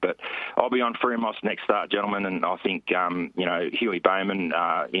bad luck. But I'll be on Frumos next start, gentlemen, and I think, Huey Bowman,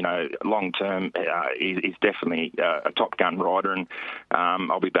 long term, is definitely a top gun rider, and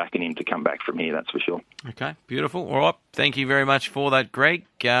I'll be backing him to come back from here, that's for sure. Okay, beautiful. All right, thank you very much for that, Greg.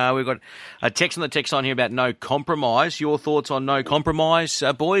 We've got a text on the text line here about no compromise. Your thoughts on no compromise,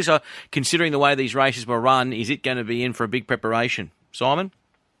 boys? Considering the way these races were run, is it going to be in for a big preparation? Simon?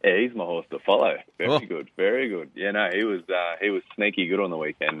 Yeah, he's my horse to follow. Very good, very good. Yeah, no, he was sneaky good on the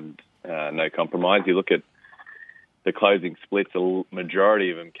weekend. No compromise. You look at the closing splits, the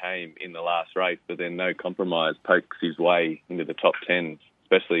majority of them came in the last race, but then no compromise pokes his way into the top 10,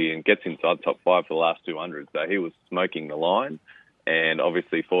 especially, and gets inside the top 5 for the last 200. So he was smoking the line, and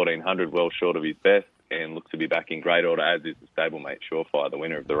obviously 1,400 well short of his best, and looks to be back in great order, as is the stablemate Surefire, the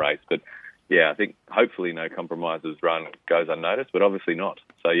winner of the race. But yeah, I think hopefully no compromises run goes unnoticed, but obviously not.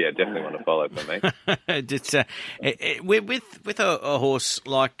 So yeah, definitely want to follow for me. Just, with a horse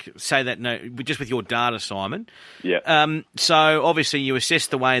like, say that, no, just with your data, Simon. Yeah. So obviously you assess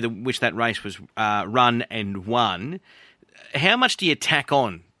the way which that race was run and won. How much do you tack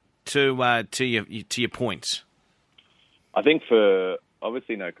on to your points? I think for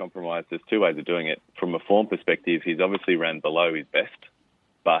obviously no compromise, there's two ways of doing it. From a form perspective, he's obviously ran below his best,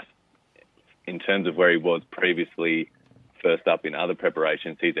 but in terms of where he was previously, first up in other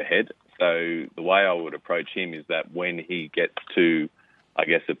preparations, he's ahead. So the way I would approach him is that when he gets to, I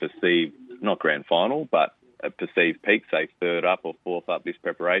guess, a perceived, not grand final, but a perceived peak, say third up or fourth up this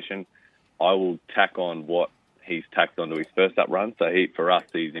preparation, I will tack on what he's tacked onto his first up run. So for us,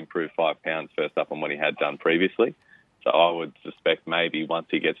 he's improved 5 pounds first up on what he had done previously. So I would suspect maybe once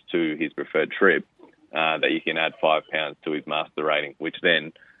he gets to his preferred trip, that you can add 5 pounds to his master rating, which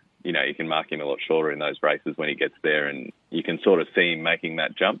then, you can mark him a lot shorter in those races when he gets there, and you can sort of see him making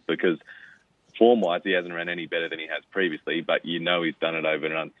that jump because form-wise, he hasn't run any better than he has previously, but he's done it over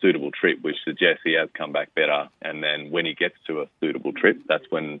an unsuitable trip, which suggests he has come back better. And then when he gets to a suitable trip, that's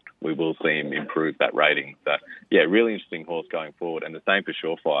when we will see him improve that rating. So, yeah, really interesting horse going forward. And the same for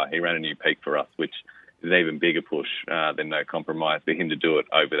Surefire. He ran a new peak for us, which is an even bigger push than No Compromise for him to do it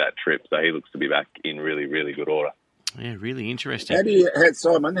over that trip. So he looks to be back in really, really good order. Yeah, really interesting.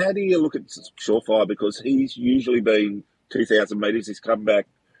 Simon, how do you look at Surefire? Because he's usually been 2,000 metres. He's come back.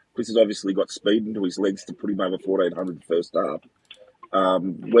 Chris has obviously got speed into his legs to put him over 1,400 first up.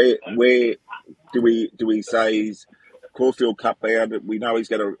 Where do we say he's Caulfield Cup bound? We know he's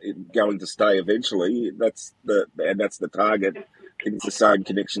going to stay eventually. That's the target. I think it's the same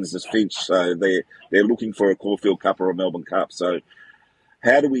connections as Finch. So they're looking for a Caulfield Cup or a Melbourne Cup. So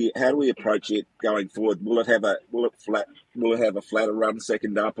how do we approach it going forward? Will it have a flatter run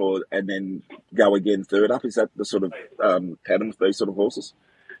second up, and then go again third up? Is that the sort of pattern with these sort of horses?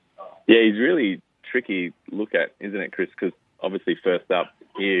 Yeah, he's really tricky to look at, isn't it, Chris? Because obviously first up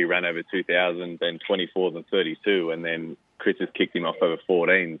here he ran over 2,000, then 24s and 32, and then Chris has kicked him off over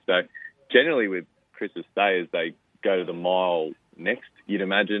 14. So generally with Chris's stayers, they go to the mile next, you'd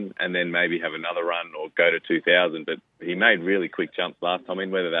imagine, and then maybe have another run or go to 2,000. But he made really quick jumps last time in,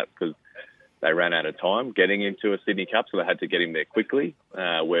 whether that's because they ran out of time getting into a Sydney Cup, so they had to get him there quickly,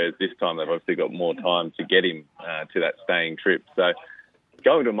 whereas this time they've obviously got more time to get him to that staying trip. So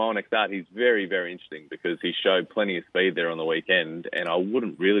going to a mile next start, he's very, very interesting because he showed plenty of speed there on the weekend, and I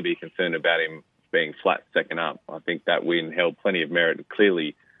wouldn't really be concerned about him being flat second up. I think that win held plenty of merit, and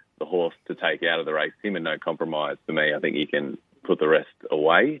clearly the horse to take out of the race, him and No Compromise. For me, I think you can put the rest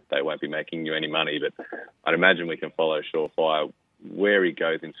away. They won't be making you any money, but I'd imagine we can follow Surefire. Where he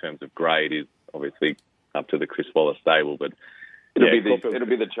goes in terms of grade is obviously up to the Chris Waller stable, but It'll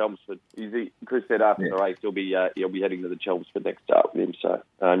be the Chelmsford. Chris said after the race he'll be heading to the Chelmsford next start with him. So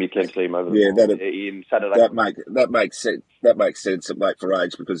you can see him over in Saturday. That makes sense. That makes sense at Weight for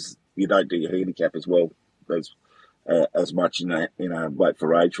Age because you don't do your handicap as well as much in a Weight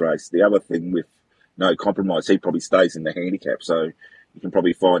for Age race. The other thing with No Compromise, he probably stays in the handicap. So you can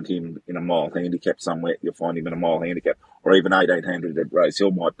probably find him in a mile handicap somewhere. You'll find him in a mile handicap or even 1,800 at Rose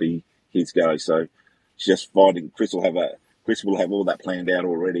Hill might be his go. So it's just finding Chris will have all that planned out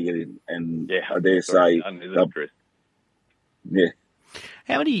already, and I dare say, How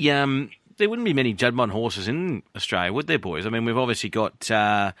many? There wouldn't be many Juddmonte horses in Australia, would there, boys? I mean, we've obviously got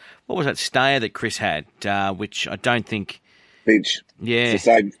what was that stayer that Chris had, which I don't think. Finch. Yeah, it's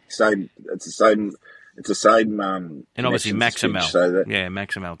the same. It's the same. And obviously Maximal. So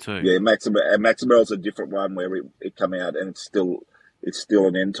Maximal too. Yeah, Maximal's a different one where it come out and it's still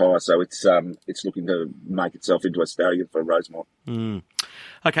an entire, so it's looking to make itself into a stallion for Rosemont.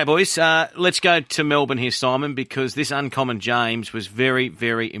 Okay, boys, let's go to Melbourne here, Simon, because this Uncommon James was very,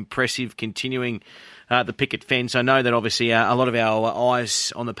 very impressive, continuing the picket fence. I know that obviously a lot of our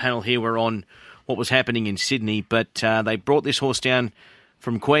eyes on the panel here were on what was happening in Sydney, but they brought this horse down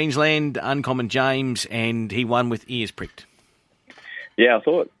from Queensland, Uncommon James, and he won with ears pricked. Yeah, I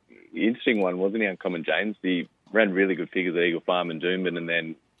thought interesting one, wasn't he, Uncommon James? He ran really good figures at Eagle Farm and Doomben, and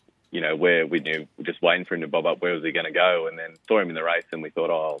then, where we knew, we're just waiting for him to bob up, where was he going to go? And then saw him in the race and we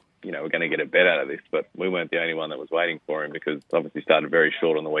thought, we're going to get a bet out of this. But we weren't the only one that was waiting for him because obviously started very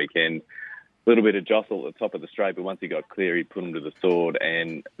short on the weekend. A little bit of jostle at the top of the straight, but once he got clear, he put him to the sword,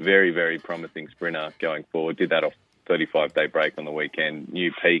 and very, very promising sprinter going forward. Did that off 35-day break on the weekend,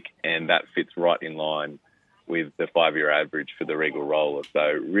 new peak, and that fits right in line with the 5-year average for the Regal Roller. So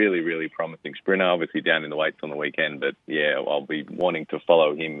really, really promising sprinter, obviously down in the weights on the weekend. But, yeah, I'll be wanting to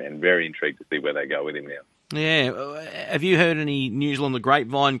follow him and very intrigued to see where they go with him now. Yeah. Have you heard any news on the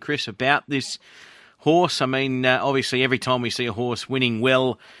grapevine, Chris, about this horse? I mean, obviously every time we see a horse winning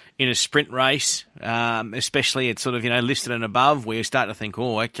well in a sprint race, especially at sort of, listed and above, we start to think,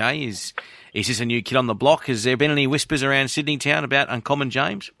 okay, is this a new kid on the block? Has there been any whispers around Sydney town about Uncommon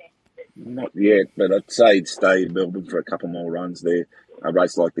James? Not yet, but I'd say he'd stay in Melbourne for a couple more runs there. A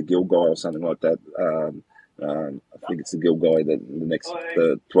race like the Gilgai or something like that. I think it's the Gilgai, the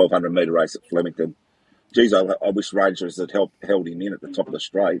 1,200 metre race at Flemington. Geez, I wish Rangers had held him in at the top of the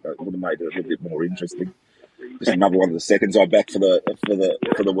straight. It would have made it a little bit more interesting. Just another one of the seconds I backed for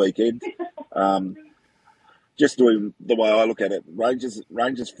the weekend. Just doing the way I look at it, Rangers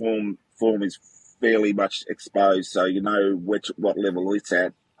form is fairly much exposed, so you know what level it's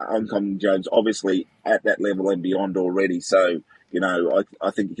at. Uncommon Jones obviously at that level and beyond already. So,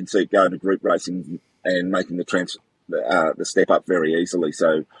 I think you can see it going to group racing and making the step up very easily.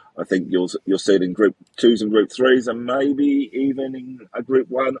 So I think you'll see it in Group 2s and Group 3s and maybe even in a Group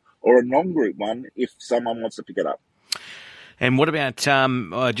 1 or a non-Group 1 if someone wants to pick it up. And what about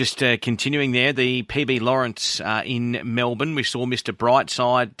continuing there, the PB Lawrence in Melbourne? We saw Mr.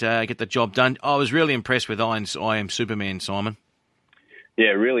 Brightside get the job done. I was really impressed with I Am Superman, Simon.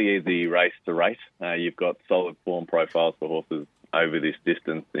 Yeah, really easy race to rate. You've got solid form profiles for horses over this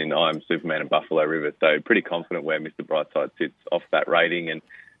distance in I Am Superman and Buffalo River. So pretty confident where Mr. Brightside sits off that rating, and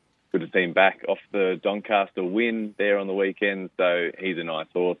good to see him back off the Doncaster win there on the weekend. So he's a nice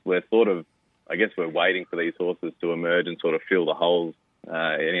horse. We're waiting for these horses to emerge and sort of fill the holes in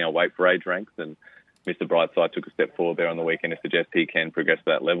our weight for age ranks. And Mr. Brightside took a step forward there on the weekend to suggest he can progress to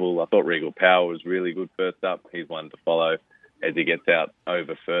that level. I thought Regal Power was really good first up. He's one to follow as he gets out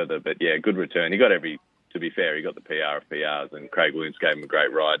over further. But yeah, good return. He got to be fair, he got the PR of PRs, and Craig Williams gave him a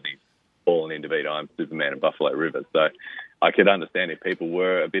great ride, and he's fallen in to beat I Am Superman and Buffalo River. So I could understand if people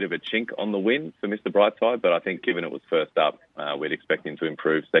were a bit of a chink on the win for Mr. Brightside, but I think given it was first up, we'd expect him to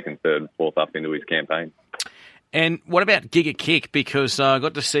improve second, third, fourth up into his campaign. And what about Giga Kick? Because I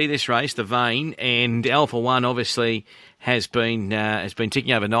got to see this race, the Vane, and Alpha One obviously has been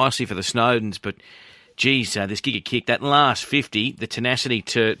ticking over nicely for the Snowdens, but geez, this Giga Kick, that last 50, the tenacity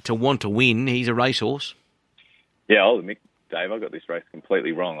to want to win, he's a racehorse. Yeah, I'll admit, Dave, I got this race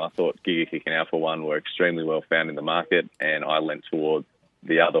completely wrong. I thought Giga Kick and Alpha One were extremely well found in the market, and I leant towards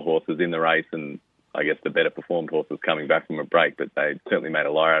the other horses in the race, and I guess the better performed horses coming back from a break, but they certainly made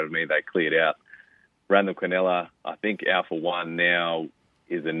a liar out of me. They cleared out Randall Quinella. I think Alpha One now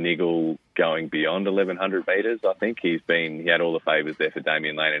is a niggle going beyond 1,100 metres. I think he had all the favours there for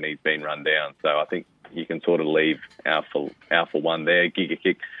Damien Lane, and he's been run down. So I think you can sort of leave Alpha One there. Giga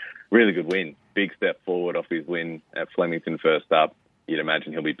Kick, really good win. Big step forward off his win at Flemington first up. You'd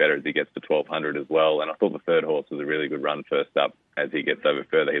imagine he'll be better as he gets to 1,200 as well. And I thought the third horse was a really good run first up. As he gets over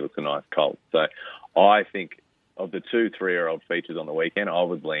further, he looks a nice colt. So I think of the 2 3-year-old features on the weekend, I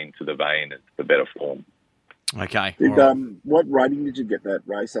would lean to the Vane as the better form. Okay. What rating did you get that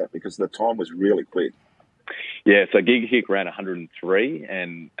race at? Because the time was really quick. Yeah, so Giga Kick ran 103,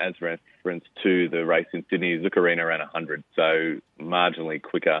 and as reference to the race in Sydney, Zouk Arena ran 100, so marginally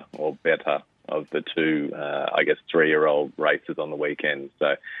quicker or better of the two, 3-year-old races on the weekend.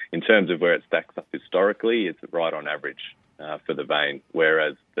 So in terms of where it stacks up historically, it's right on average for the Vane,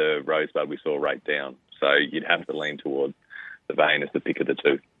 whereas the Rosebud we saw rate down. So you'd have to lean towards the Vane as the pick of the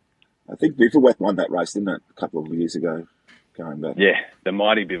two. I think Bivouac won that race, didn't it, a couple of years ago? Going back. Yeah, the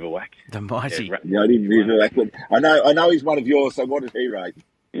mighty Bivouac. The mighty. Bivouac. I know he's one of yours, so what did he rate?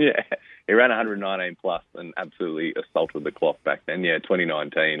 Yeah, he ran 119 plus and absolutely assaulted the clock back then. Yeah,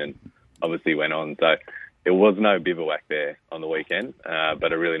 2019, and obviously went on. So there was no Bivouac there on the weekend,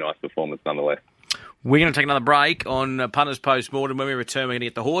 but a really nice performance nonetheless. We're going to take another break on Punters Post-Mortem. When we return, we're going to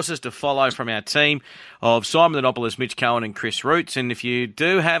get the horses to follow from our team of Simon Lenopoulos, Mitch Cohen and Chris Roots. And if you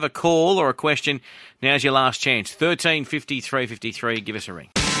do have a call or a question, now's your last chance. 13 53 53, give us a ring.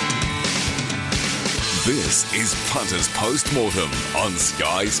 This is Punters Post-Mortem on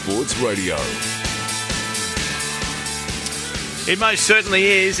Sky Sports Radio. It most certainly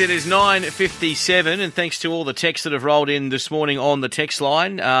is. It is 9:57, and thanks to all the texts that have rolled in this morning on the text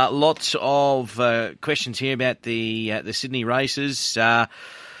line. Lots of questions here about the Sydney races.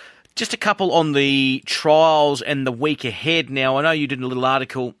 Just a couple on the trials and the week ahead. Now, I know you did a little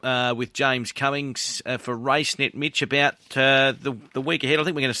article with James Cummings for RaceNet, Mitch, about the week ahead. I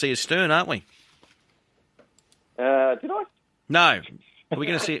think we're going to see a Stern, aren't we? Did I? No. Are we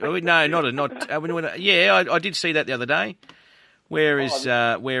going to see? No, not. Yeah, I did see that the other day. Where is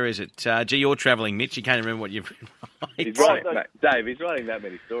it? Gee, you're travelling, Mitch. You can't remember what you've written. He's writing, mate. Dave, he's writing that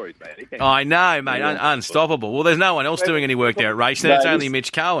many stories, mate. I know, mate. Unstoppable. Well, there's no one else doing any work there at RaceNet. It's only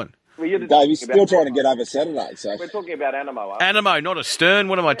Mitch Cohen. Dave, he's still trying to get over Saturday. So. We're talking about Animo. Animo, not a Stern.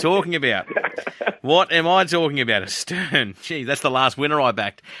 What am I talking about? What am I talking about? A Stern. Gee, that's the last winner I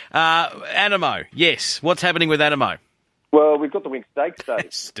backed. Animo, yes. What's happening with Animo? Well, we've got the Winx Stakes,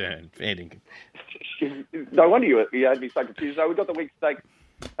 Dave. Stern, Edding. No wonder you had me so confused. So we've got the Winx Stakes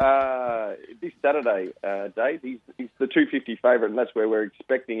this Saturday, Dave. He's the 250 favourite, and that's where we're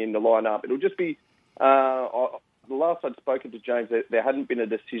expecting him to line up. It'll just be, the last I'd spoken to James, there hadn't been a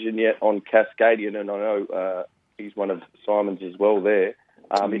decision yet on Cascadian, and I know he's one of Simon's as well there.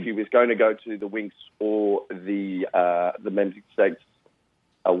 If he was going to go to the Winx or the Memphis Stakes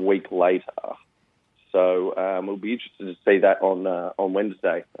a week later. So we'll be interested to see that on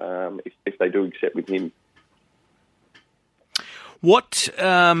Wednesday if they do accept with him. What,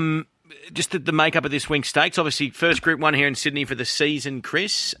 just the makeup of this Winx Stakes, obviously first Group 1 here in Sydney for the season,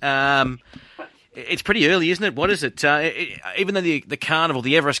 Chris. It's pretty early, isn't it? What is it? Even though the carnival,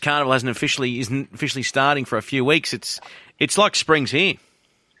 the Everest Carnival, isn't officially starting for a few weeks, it's like spring's here.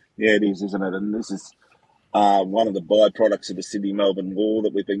 Yeah, it is, isn't it? And this is one of the byproducts of the Sydney-Melbourne War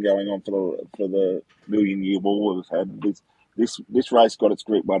that we've been going on for the million-year war we've had. This race got its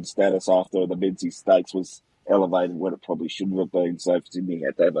Group 1 status after the Menzies Stakes was elevated when it probably shouldn't have been. So Sydney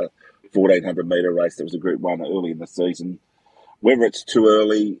had to have a 1,400-metre race that was a Group 1 early in the season. Whether it's too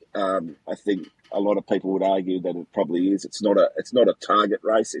early, I think a lot of people would argue that it probably is. It's not a target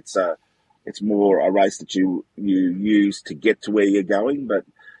race. It's more a race that you use to get to where you're going. But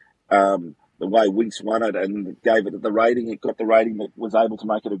the way Winx won it and gave it the rating, it got the rating that was able to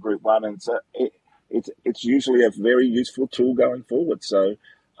make it a Group 1, and so it's usually a very useful tool going forward. So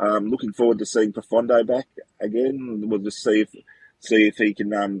looking forward to seeing Profondo back again. We'll just see if he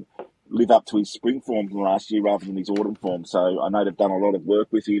can live up to his spring form from last year rather than his autumn form. So I know they've done a lot of work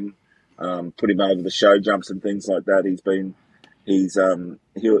with him, put him over the show jumps and things like that.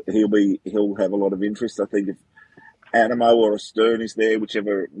 He'll have a lot of interest. I think if Animo or a Stern is there,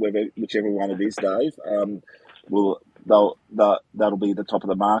 whichever one it is, Dave, that'll be the top of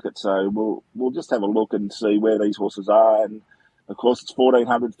the market. So we'll just have a look and see where these horses are. And of course, it's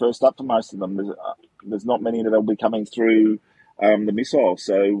 1,400 first up for most of them. There's not many that'll be coming through the missile.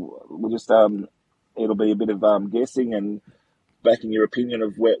 So we'll just it'll be a bit of guessing and backing your opinion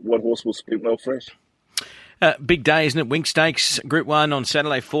of what horse will sprint well fresh. Big day, isn't it? Winx Stakes, Group 1 on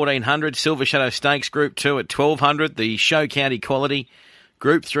Saturday, 1,400. Silver Shadow Stakes, Group 2 at 1,200. The Show County Quality,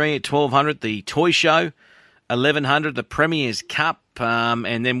 Group 3 at 1,200. The Toy Show, 1,100. The Premier's Cup.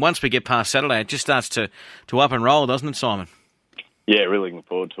 And then once we get past Saturday, it just starts to up and roll, doesn't it, Simon? Yeah, really looking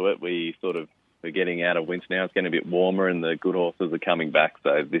forward to it. We're getting out of winter now. It's getting a bit warmer and the good horses are coming back.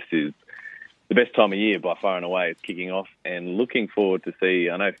 So this is the best time of year by far and away. It's kicking off and looking forward to see.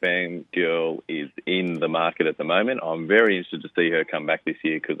 I know Fangirl is in the market at the moment. I'm very interested to see her come back this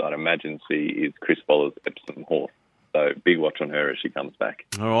year because I'd imagine she is Chris Foller's Epsom horse. So big watch on her as she comes back.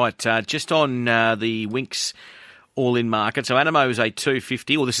 All right, just on the Winx all-in market. So Animo is a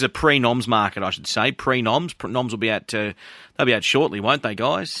 250. Well, this is a pre-noms market, I should say. Pre-noms. Noms will be out. They'll be out shortly, won't they,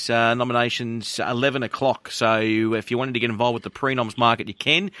 guys? Nominations 11 o'clock. So if you wanted to get involved with the pre-noms market, you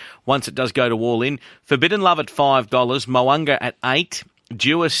can. Once it does go to all-in. Forbidden Love at $5. Moanga at $8.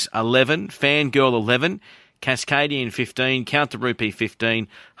 Jewess 11. Fangirl 11. Cascadian 15, Count the Rupee 15,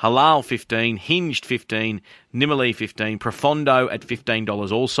 Halal 15, Hinged 15, Nimali 15, Profondo at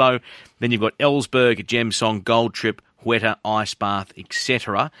 $15 also. Then you've got Ellsberg, Gem Song, Gold Trip, Weta, Ice Bath,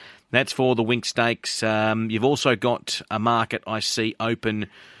 etc. That's for the Winx Stakes. You've also got a market I see open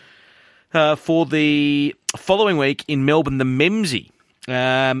for the following week in Melbourne, the Memsie,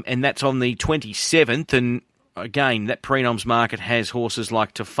 and that's on the 27th. And again, that pre-noms market has horses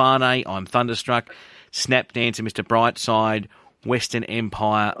like Tofane, I'm Thunderstruck, Snap Dancer, Mr. Brightside, Western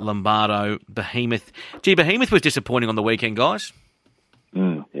Empire, Lombardo, Behemoth. Gee, Behemoth was disappointing on the weekend, guys.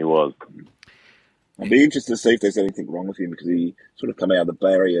 He was. I'd be interested to see if there's anything wrong with him because he sort of come out of the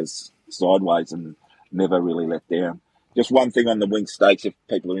barriers sideways and never really let down. Just one thing on the Winx Stakes, if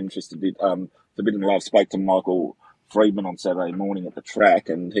people are interested. Forbidden Love spoke to Michael Friedman on Saturday morning at the track,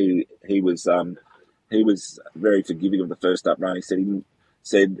 and he was very forgiving of the first up run. He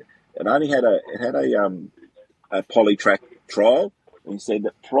said it only had a poly-track trial, and he said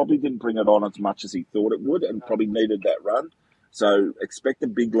that probably didn't bring it on as much as he thought it would and probably needed that run. So expect a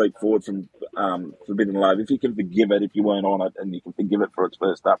big leap forward from Forbidden Love. If you can forgive it, if you weren't on it, and you can forgive it for its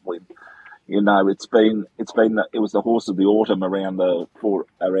first up win, it was the horse of the autumn around the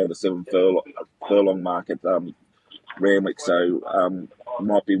 7 furlong market, Randwick. So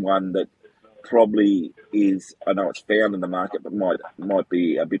might be one that probably is, I know it's found in the market, but might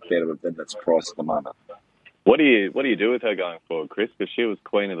be a bit better than its price at the moment. What do you do with her going forward, Chris? Because she was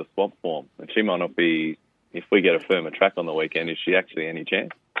queen of the swamp form, and she might not be. If we get a firmer track on the weekend, is she actually any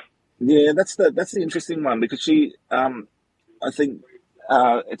chance? Yeah, that's the interesting one because she, I think,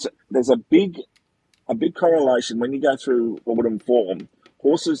 there's a big correlation when you go through autumn form.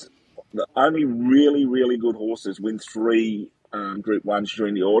 Horses, the only really, really good horses win 3 Group 1s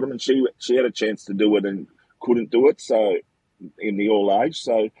during the autumn, and she had a chance to do it and couldn't do it. So in the all age,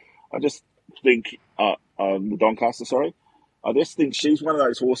 so I just think Doncaster, sorry. I just think she's one of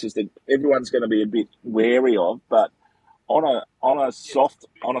those horses that everyone's going to be a bit wary of, but on a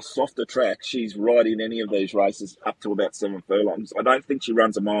softer track, she's right in any of these races up to about 7 furlongs. I don't think she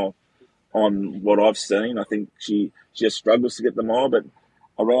runs a mile on what I've seen. I think she just struggles to get the mile, but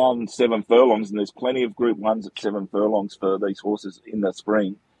around 7 furlongs, and there's plenty of Group 1s at 7 furlongs for these horses in the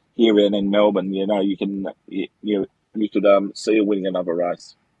spring here and in Melbourne. You know, you could see her winning another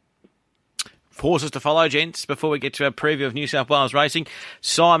race. Horses to follow, gents, before we get to our preview of New South Wales racing.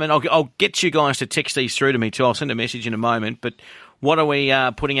 Simon, I'll get you guys to text these through to me too. I'll send a message in a moment. But what are we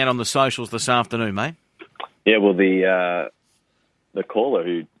putting out on the socials this afternoon, mate? Yeah, well, the caller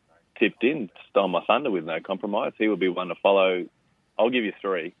who tipped in stole my thunder with No Compromise. He would be one to follow. I'll give you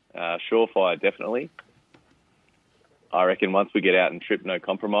 3. Surefire, definitely. I reckon once we get out and trip, No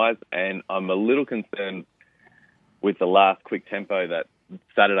Compromise. And I'm a little concerned with the last Quick Tempo that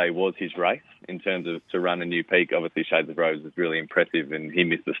Saturday was his race in terms of to run a new peak. Obviously, Shades of Rose is really impressive and he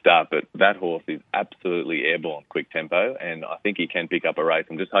missed the start, but that horse is absolutely airborne, Quick Tempo, and I think he can pick up a race.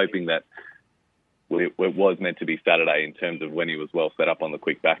 I'm just hoping that it was meant to be Saturday in terms of when he was well set up on the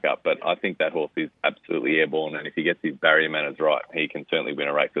quick backup, but I think that horse is absolutely airborne, and if he gets his barrier manners right, he can certainly win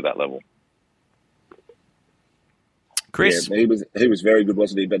a race at that level. Chris? Yeah, he was very good,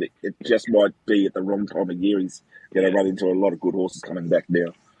 wasn't he? But it just might be at the wrong time of year. He's going to run into a lot of good horses coming back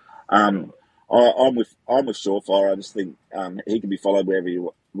now. I'm with Surefire. I just think he can be followed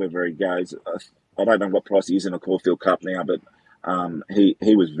wherever he goes. I don't know what price he is in a Caulfield Cup now, but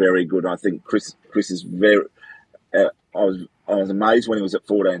he was very good. I think Chris is very. I was amazed when he was at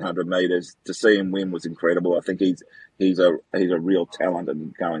 1,400 metres. To see him win was incredible. I think he's a real talent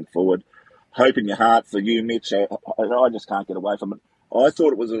and going forward. Hope in your heart for you, Mitch. I just can't get away from it. I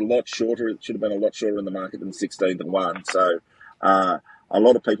thought it was a lot shorter. It should have been a lot shorter in the market than 16-1. So a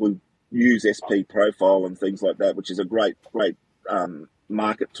lot of people use SP Profile and things like that, which is a great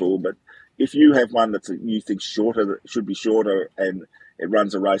market tool. But if you have one that you think shorter, should be shorter, and it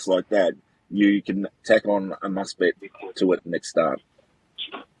runs a race like that, you can tack on a must bet to it next start.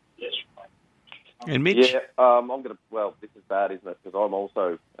 And Mitch? Yeah, I'm going to... Well, this is bad, isn't it? Because I'm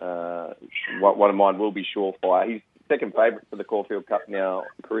also... one of mine will be Surefire. He's second favourite for the Caulfield Cup now,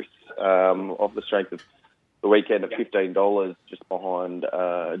 Chris, off the strength of the weekend at $15, just behind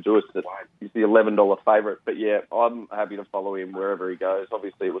Dewis. He's the $11 favourite. But, yeah, I'm happy to follow him wherever he goes.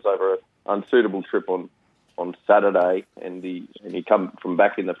 Obviously, it was over an unsuitable trip on Saturday, and he come from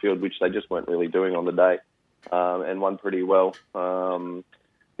back in the field, which they just weren't really doing on the day, and won pretty well.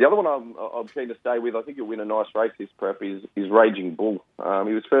 The other one I'm keen to stay with, I think he'll win a nice race this prep, is Raging Bull.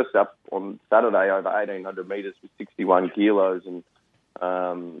 He was first up on Saturday over 1,800 metres with 61 kilos. And,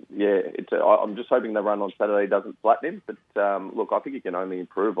 I'm just hoping the run on Saturday doesn't flatten him. But, look, I think he can only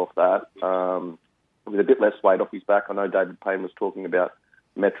improve off that. With a bit less weight off his back. I know David Payne was talking about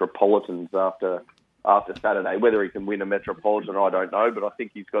Metropolitans after Saturday. Whether he can win a Metropolitan, I don't know. But I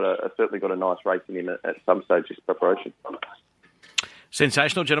think he's certainly got a nice race in him at some stage this preparation.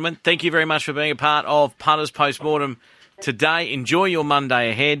 Sensational, gentlemen. Thank you very much for being a part of Punters Postmortem today. Enjoy your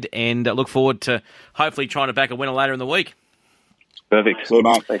Monday ahead and look forward to hopefully trying to back a winner later in the week. Perfect. So,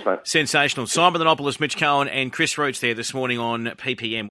 mate. Thanks, mate. Sensational. Simon Benopoulos, Mitch Cohen and Chris Roots there this morning on PPM.